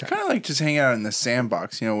 playtime. Kind of like just hanging out in the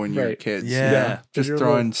sandbox, when you're Right. kids. Yeah. Just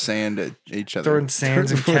throwing sand at each other. Throwing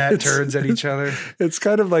sands and cat turds at each other. It's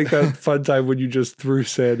kind of like that fun time when you just threw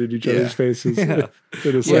sand in each other's faces in a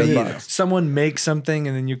Yeah, sandbox. someone makes something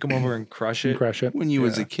and then you come over and crush it. Crush it. When you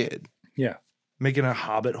was a kid. Yeah. Making a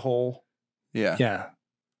hobbit hole. Yeah. Yeah.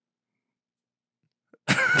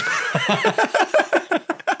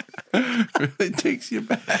 Really takes you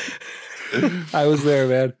back. I was there,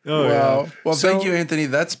 man. Oh, Wow. yeah. Well, So- thank you, Anthony.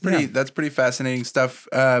 That's pretty fascinating stuff.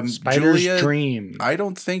 Spider's Julia, dream. I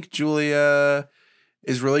don't think Julia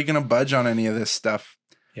is really going to budge on any of this stuff.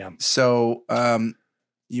 Yeah. So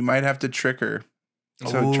you might have to trick her.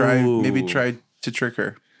 So Ooh. try to trick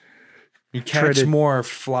her. You catch Treaded- more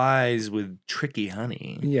flies with tricky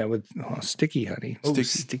honey. Yeah, with sticky honey. Oh,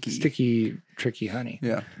 Sticky. Sticky, tricky honey.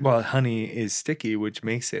 Yeah. Well, honey is sticky, which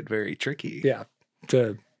makes it very tricky. Yeah.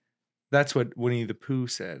 To That's what Winnie the Pooh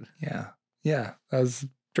said. Yeah. Yeah. That was a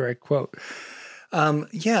direct quote.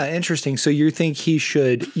 Yeah, interesting. So you think he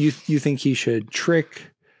should you think he should trick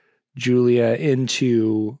Julia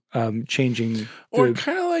into changing Or the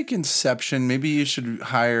kind of like Inception. Maybe you should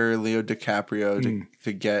hire Leo DiCaprio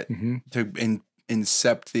to get Mhm. to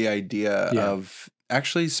incept the idea Yeah. of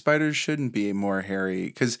actually spiders shouldn't be more hairy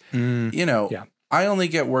because Yeah. I only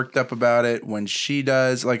get worked up about it when she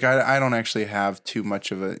does. Like I don't actually have too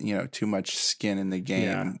much of a too much skin in the game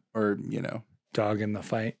Yeah. or dog in the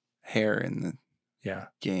fight. hair in the Yeah.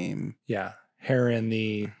 game. Yeah. Hair in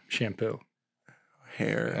the shampoo. I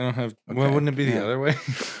Hair. don't have. Okay. Well, wouldn't it be the Yeah. other way?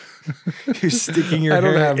 You're sticking your I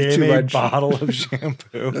don't hair have in too a much. bottle of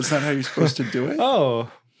shampoo. That's not how you're supposed to do it. Oh,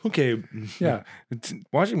 okay. Yeah.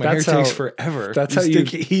 Washing my That's hair takes how- forever. that's how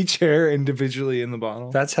stick each hair individually in the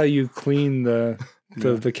bottle. That's how you clean the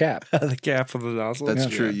cap. the cap of the nozzle. That's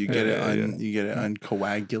Yeah. true. You get Yeah, it you get it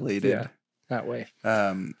uncoagulated. Yeah. That way.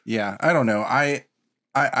 Yeah, I don't know. I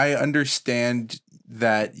understand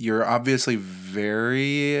that you're obviously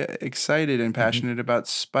very excited and passionate about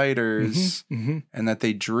spiders Mm-hmm. and that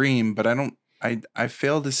they dream, but I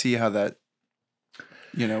fail to see how that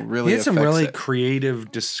really He had some affects really it.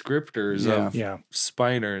 creative descriptors Yeah. of Yeah.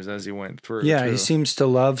 spiders as he went through. Yeah, too. he seems to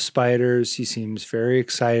love spiders. He seems very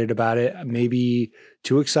excited about it. Maybe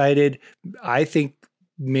too excited. I think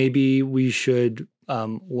maybe we should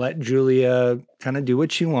let Julia kind of do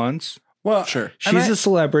what she wants. Well, Sure. She's a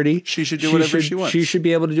celebrity. She should do whatever she wants. She should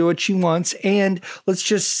be able to do what she wants, and let's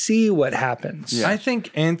just see what happens. Yeah. I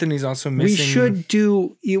think Anthony's also We missing. should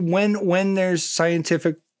do when there's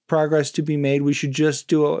scientific progress to be made. We should just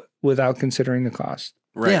do it without considering the cost.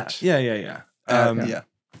 Right. Yeah. Yeah.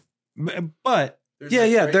 But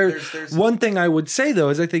there's one thing I would say though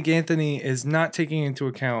is I think Anthony is not taking into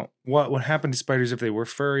account what would happen to spiders if they were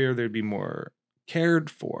furrier. They'd be more cared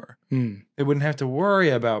for. They wouldn't have to worry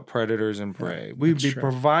about predators and prey. We'd that's be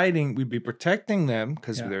true. we'd be protecting them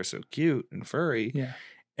because Yeah. they're so cute and furry. Yeah.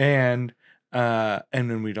 And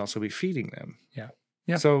then we'd also be feeding them. Yeah.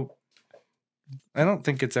 Yeah. So I don't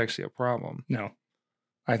think it's actually a problem. No,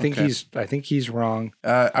 I think Okay. he's wrong.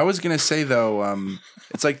 I was gonna say though,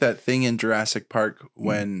 it's like that thing in Jurassic Park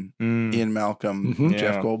when Ian Malcolm, Mhm.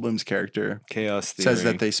 Jeff Yeah. Goldblum's character, Chaos says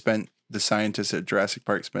that the scientists at Jurassic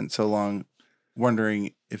Park spent so long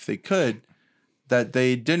wondering if they could that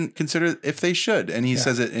they didn't consider if they should, and he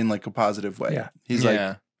says it in like a positive way. Yeah. He's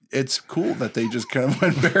like, it's cool that they just kind of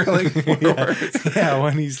went barreling forward. Yeah,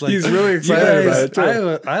 when he's like, He's really excited about it,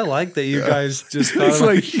 too. I like that you guys just thought It's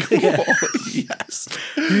about like, cool. Yes.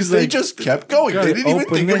 He's They like, just kept going. They "Gotta didn't even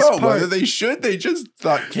open think this about part." whether they should. They just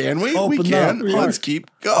thought, can we? We Open can. up. Let's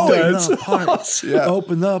keep open going. the park. Yeah.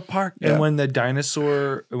 Open the park. Yeah. And when the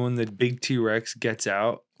dinosaur, when the big T-Rex gets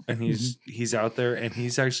out and he's out there and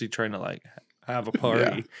he's actually trying to like have a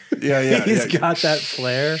party. Yeah. He's got that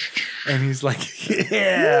flair and he's like,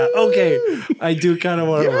 yeah, okay, I do kind of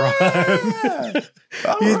want to run.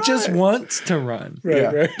 He just wants to run.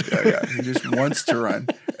 Yeah. He just wants to run.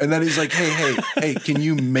 And then he's like, hey, can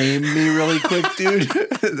you maim me really quick, dude?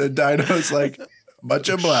 The dino's like, much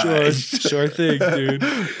obliged. Sure thing, dude.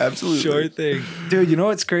 Absolutely. Sure thing. Dude, you know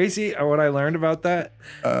what's crazy? What I learned about that?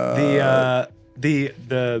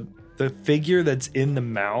 The figure that's in the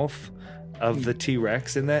mouth of the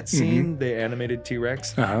T-Rex in that scene, the animated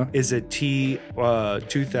T-Rex, is a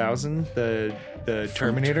T-2000, the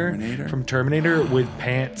Terminator, from Terminator with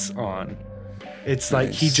pants on. It's like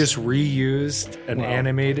he just reused an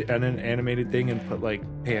animated thing and put like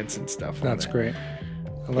pants and stuff on That's it. great.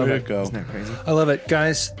 I love it. Go. Isn't that crazy? I love it.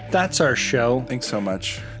 Guys, that's our show. Thanks so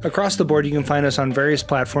much. Across the board, you can find us on various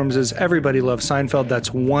platforms as Everybody Loves Seinfeld.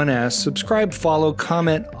 That's one S. Subscribe, follow,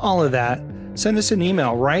 comment, all of that. Send us an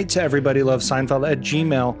email right to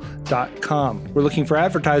everybodyloveseinfeld@gmail.com. We're looking for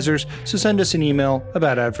advertisers, so send us an email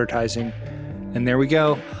about advertising. And there we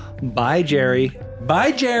go. Bye, Jerry.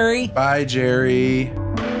 Bye, Jerry. Bye, Jerry.